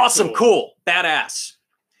 All right, Awesome. Cool. Badass.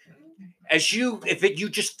 you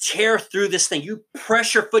just tear through this thing, you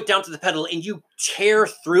press your foot down to the pedal and you tear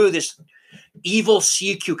through this evil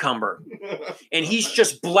sea cucumber. And he's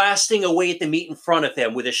just blasting away at the meat in front of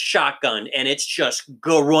him with his shotgun, and it's just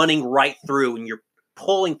running right through, and you're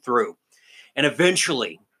pulling through. And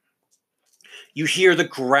eventually, you hear the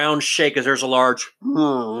ground shake as there's a large...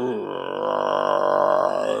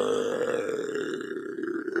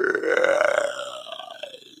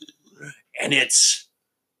 And it's...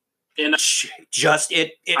 And just,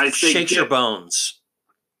 it shakes your bones.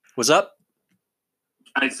 What's up?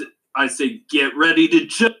 I say, get ready to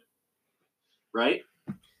jump. Right?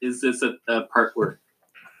 Is this a part where?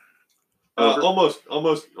 Almost,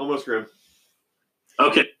 Grim.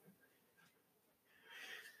 Okay.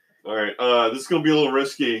 All right. This is gonna be a little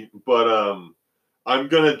risky, but I'm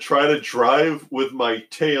gonna try to drive with my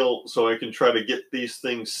tail so I can try to get these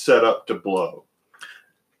things set up to blow.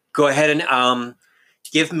 Go ahead and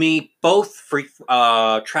give me both free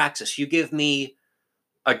Traxxas. You give me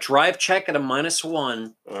a drive check at a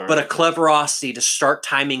 -1, right, but a cleverosity to start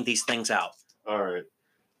timing these things out. All right.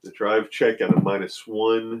 The drive check at a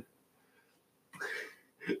 -1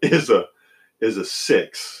 is a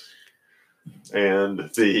 6,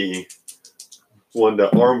 and the one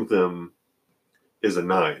to arm them is a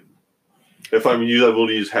 9. If I'm able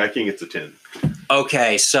to use hacking, it's a 10.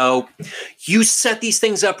 Okay, so you set these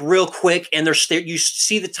things up real quick, and you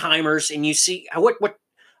see the timers, and you see what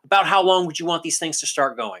about how long would you want these things to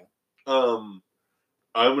start going? I'm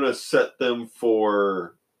gonna set them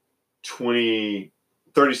for 30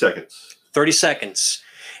 seconds. 30 seconds.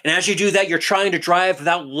 And as you do that, you're trying to drive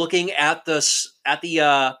without looking at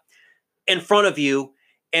the in front of you.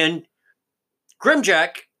 And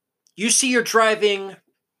Grimjack, you see you're driving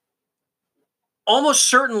almost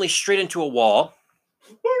certainly straight into a wall.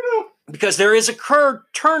 Oh no! Because there is a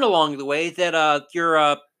curved turn along the way that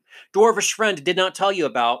your dwarvish friend did not tell you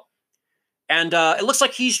about. And it looks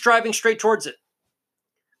like he's driving straight towards it.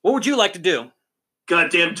 What would you like to do?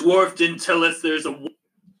 Goddamn dwarf didn't tell us there's a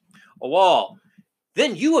wall.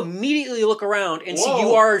 Then you immediately look around and see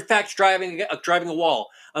you are in fact driving a wall.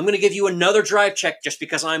 I'm going to give you another drive check just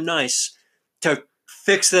because I'm nice to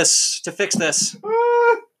fix this.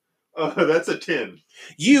 That's a 10.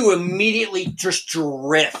 You immediately just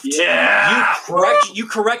drift. Yeah. You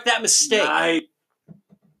correct that mistake. Nice.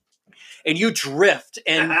 And you drift,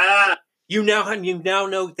 and you now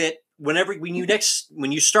know that when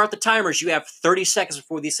you start the timers, you have 30 seconds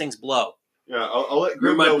before these things blow. Yeah, I'll let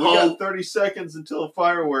Grim know. We got 30 seconds until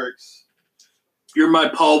fireworks. You're my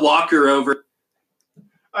Paul Walker over.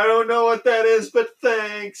 I don't know what that is, but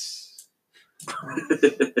thanks.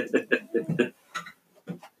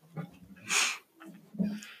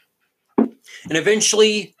 And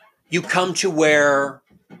eventually, you come to where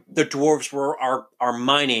the dwarves are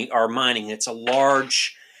mining. It's a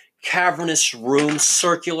large, cavernous room,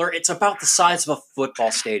 circular. It's about the size of a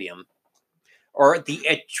football stadium. Or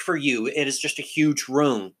for you, it is just a huge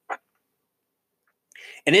room.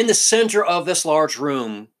 And in the center of this large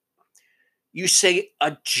room, you say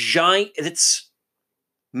its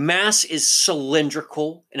mass is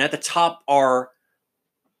cylindrical, and at the top are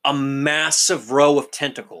a massive row of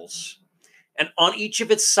tentacles. And on each of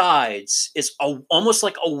its sides is almost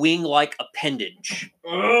like a wing-like appendage.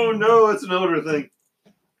 Oh no, it's an older thing.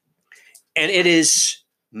 And it is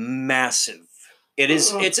massive.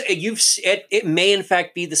 It may in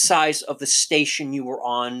fact be the size of the station you were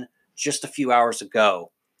on just a few hours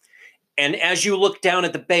ago. And as you look down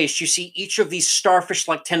at the base, you see each of these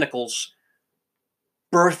starfish-like tentacles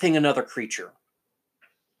birthing another creature.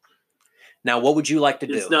 Now, what would you like to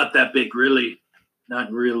do? It's not that big, really. Not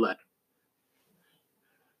in real life.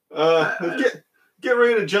 Get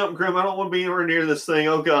ready to jump, Grim. I don't want to be anywhere near this thing.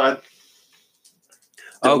 Oh, God.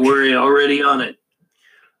 Don't worry, already on it.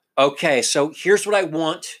 Okay, so here's what I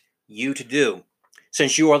want you to do,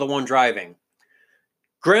 since you are the one driving.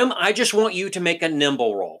 Grim, I just want you to make a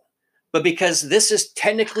nimble roll. But because this is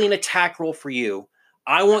technically an attack roll for you,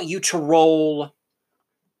 I want you to roll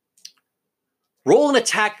an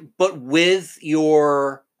attack, but with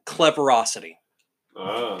your cleverosity.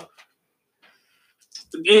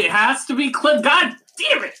 It has to be clever. God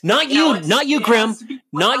damn it! Not you, Grim.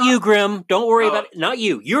 Not you, Grim. Don't worry about it. Not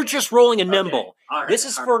you. You're just rolling a nimble. Right, this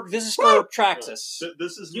is for Traxxas.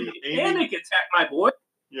 This is me aiming. Panic attack, my boy.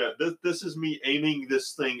 Yeah, this is me aiming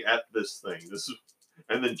this thing at this thing.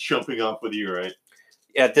 And then jumping off with you, right?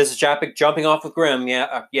 Yeah, this is jumping off with Grim.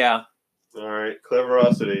 Yeah, yeah. All right,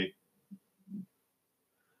 cleverosity.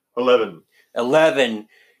 11. 11.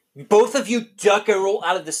 Both of you duck and roll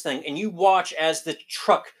out of this thing, and you watch as the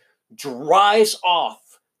truck drives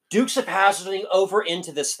off, Dukes of Hazzarding over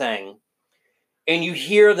into this thing. and you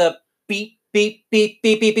hear the beep, beep, beep,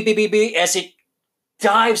 beep, beep, beep, beep, beep, beep, as it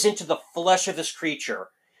dives into the flesh of this creature.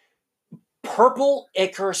 Purple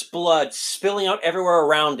Icarus blood spilling out everywhere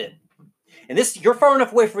around it. And this, you're far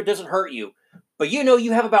enough away from it doesn't hurt you. But you know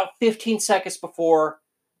you have about 15 seconds before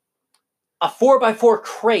a 4x4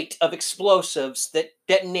 crate of explosives that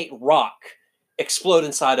detonate rock explode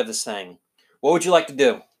inside of this thing. What would you like to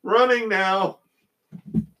do? Running now.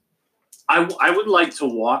 I would like to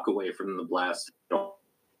walk away from the blast.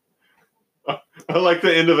 I like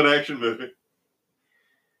the end of an action movie.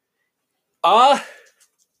 I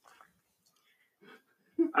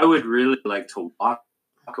would really like to walk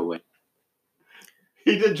away.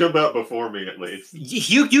 He did jump out before me, at least.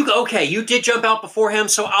 Okay, you did jump out before him,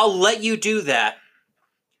 so I'll let you do that.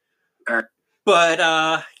 All right.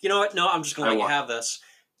 But you know what? No, I'm just going to let you have this.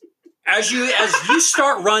 As you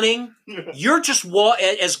start running, you're just as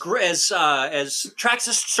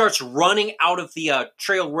Traxxas starts running out of the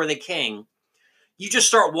trail where they came. You just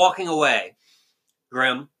start walking away,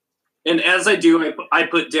 Grim. And as I do, I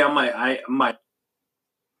put down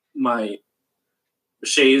my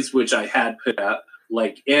shades, which I had put up,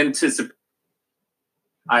 like anticipate.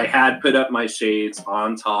 I had put up my shades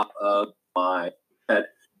on top of my head,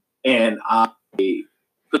 and I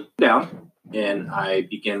put them down, and I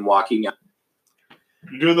begin walking out.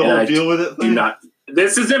 You doing the whole deal with it? Do not.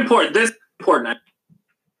 This is important. This is important.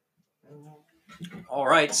 All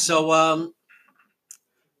right, so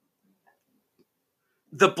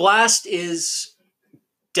the blast is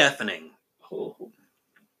deafening.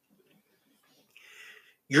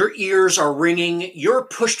 Your ears are ringing. You're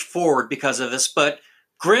pushed forward because of this, but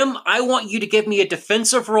Grim, I want you to give me a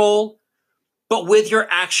defensive roll, but with your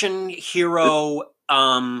action hero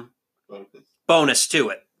bonus to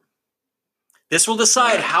it. This will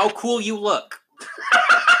decide how cool you look.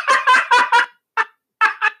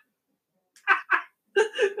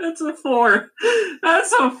 That's a 4.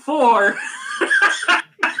 That's a 4.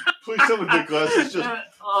 Please, someone get glasses. Just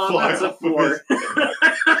fly that's a off 4.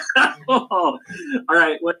 All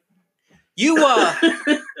right. What? You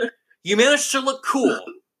managed to look cool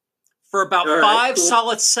for about 5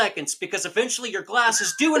 solid seconds because eventually your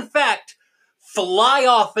glasses do in fact fly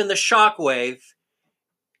off in the shockwave,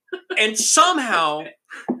 and somehow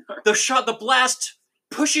the blast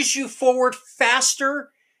pushes you forward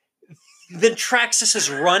faster than Traxxas is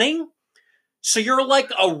running. So you're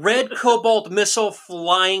like a red cobalt missile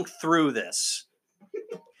flying through this.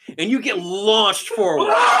 And you get launched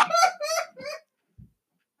forward.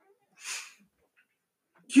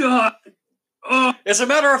 God. As a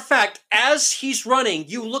matter of fact, as he's running,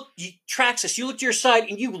 Traxxas, you look to your side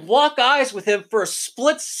and you lock eyes with him for a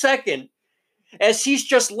split second as he's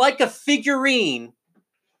just like a figurine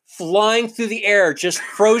flying through the air, just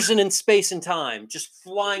frozen in space and time, just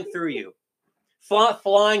flying through you.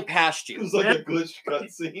 Flying past you. It was like a glitch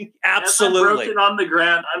cutscene. Absolutely. I'm broken on the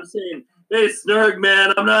ground. I'm saying, "Hey, Snurg,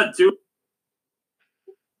 man, I'm not doing."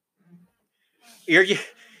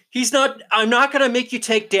 He's not. I'm not going to make you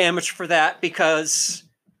take damage for that because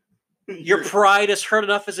your pride is hurt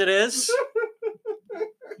enough as it is.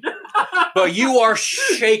 But you are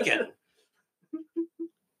shaken.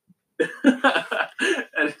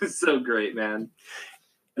 That is so great, man.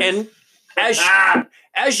 And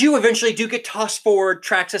as you eventually do get tossed forward,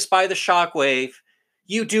 Traxxas, by the shockwave,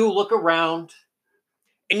 you do look around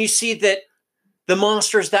and you see that the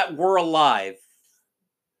monsters that were alive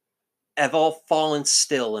have all fallen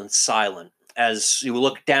still and silent as you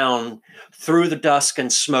look down through the dusk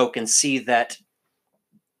and smoke and see that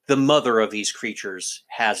the mother of these creatures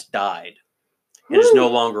has died and is no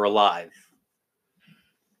longer alive.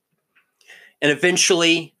 And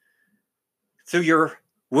eventually, through your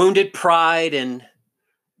wounded pride and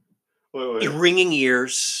ringing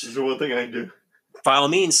ears, Is there one thing I can do? By all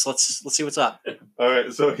means, let's see what's up. All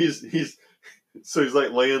right, so he's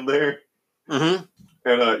like laying there, Mm-hmm.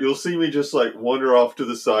 and you'll see me just like wander off to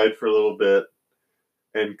the side for a little bit,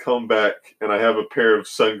 and come back, and I have a pair of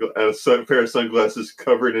sunglasses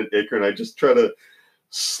covered in ichor, and I just try to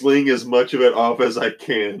sling as much of it off as I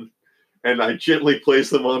can, and I gently place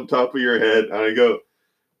them on top of your head, and I go,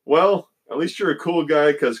 "Well, at least you're a cool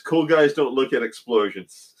guy, because cool guys don't look at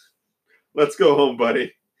explosions. Let's go home,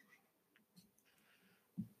 buddy."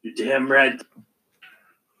 You're damn right.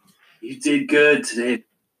 You did good today.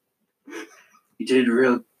 You did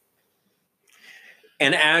real.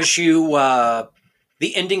 And as you,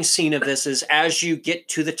 the ending scene of this is as you get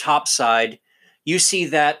to the top side, you see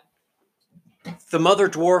that the mother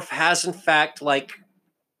dwarf has in fact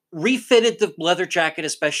refitted the leather jacket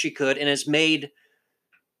as best she could and has made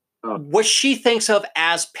what she thinks of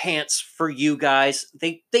as pants for you guys.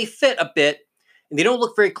 They fit a bit. And they don't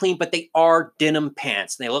look very clean, but they are denim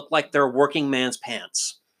pants. They look like they're working man's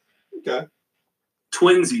pants. Okay.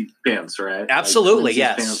 Twinsy pants, right? Absolutely, like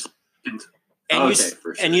yes. Pants. And okay, you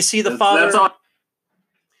for sure. and you see the father. That's all.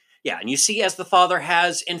 Yeah, and you see as the father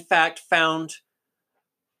has in fact found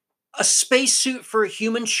a spacesuit for a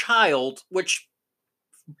human child, which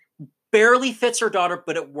barely fits her daughter,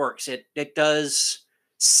 but it works. It does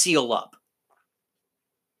seal up.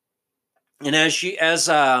 And as you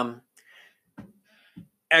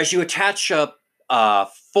attach a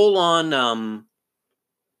full on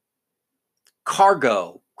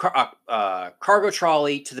cargo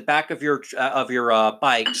trolley to the back of your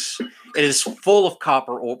bikes, it is full of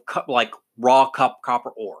copper ore, like raw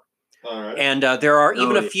copper ore. All right. And there are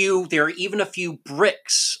even a few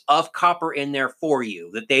bricks of copper in there for you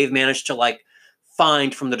that they've managed to like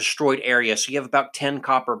find from the destroyed area. So you have about 10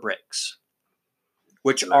 copper bricks,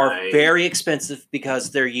 which are very expensive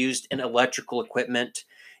because they're used in electrical equipment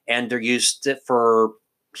and they're used for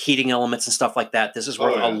heating elements and stuff like that. This is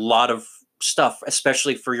worth a lot of stuff,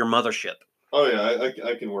 especially for your mothership. Oh yeah,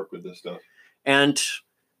 I can work with this stuff. And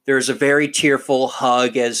there's a very tearful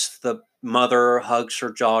hug as the mother hugs her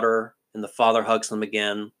daughter and the father hugs them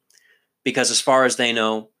again, because as far as they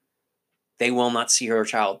know, they will not see their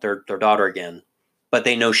daughter again, but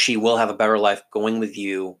they know she will have a better life going with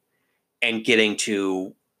you and getting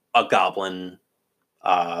to a goblin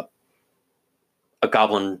refuge,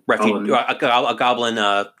 a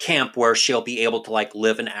goblin camp where she'll be able to like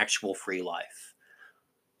live an actual free life.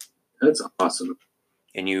 That's awesome.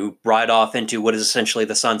 And you ride off into what is essentially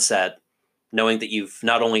the sunset, knowing that you've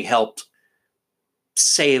not only helped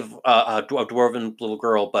save a dwarven little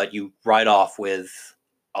girl, but you ride off with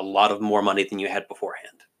a lot of more money than you had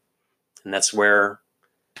beforehand. And that's where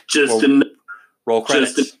roll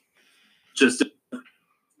credits.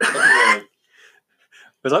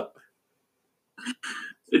 What's up?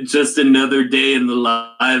 Just another day in the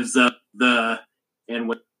lives of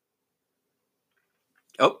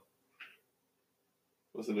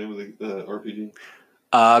What's the name of the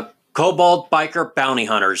RPG? Kobold Biker Bounty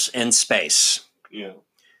Hunters in space. Yeah.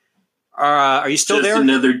 Are you still there? Just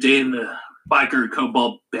another day in the Biker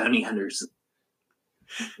Kobold Bounty Hunters.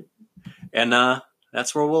 And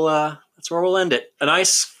that's where we'll end it. A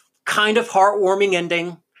nice kind of heartwarming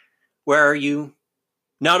ending where you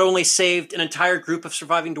not only saved an entire group of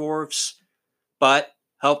surviving dwarves, but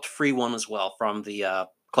helped free one as well from the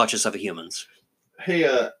clutches of the humans.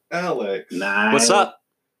 Hey, Alex. Nice. What's up?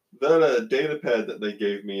 That data pad that they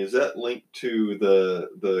gave me, is that linked to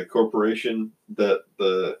the corporation that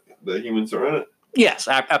the humans are in it? Yes,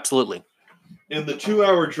 absolutely. In the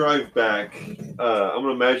 2-hour drive back, I'm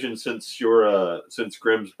gonna imagine since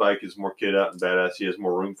Grimm's bike is more kid out and badass, he has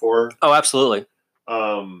more room for her. Oh, absolutely.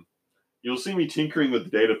 You'll see me tinkering with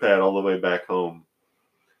the data pad all the way back home.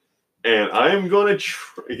 And I am going to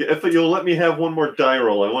if you'll let me have one more die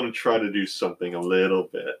roll, I want to try to do something a little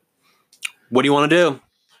bit. What do you want to do?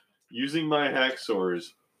 Using my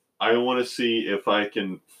hacksaws, I want to see if I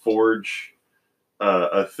can forge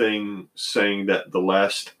a thing saying that the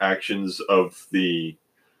last actions of the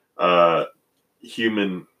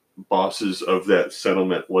human bosses of that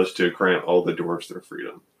settlement was to grant all the dwarves their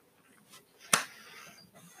freedom.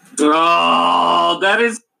 Oh, that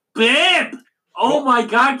is bib! Oh my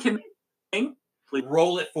god, can I please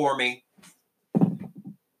roll it for me?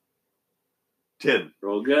 10.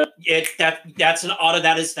 Roll good. That's an auto.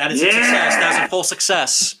 That is a success. That's a full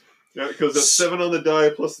success. Yeah, because that's 7 on the die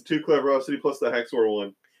plus the 2 cleverosity plus the hacksaw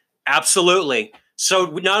 1. Absolutely. So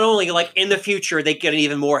not only like in the future they get an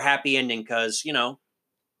even more happy ending because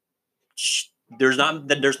there's not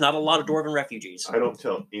a lot of dwarven refugees. I don't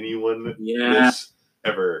tell anyone this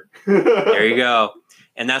ever. There you go.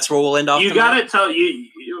 And that's where we'll end off. You gotta tell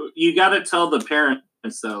you gotta tell the parents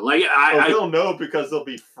though. Like they'll know because they'll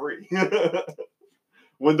be free.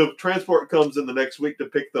 When the transport comes in the next week to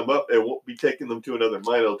pick them up, it won't be taking them to another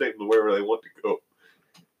mine. It'll take them to wherever they want to go.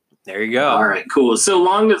 There you go. All right, cool. So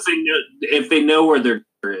long as if they know where their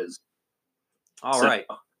door is. All right.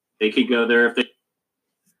 They could go there if they.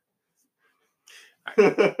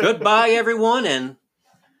 Right. Goodbye, everyone, and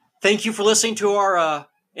thank you for listening to our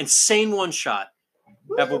insane one shot.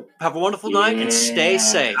 Have a wonderful night and stay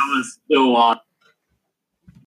safe. That was so awesome.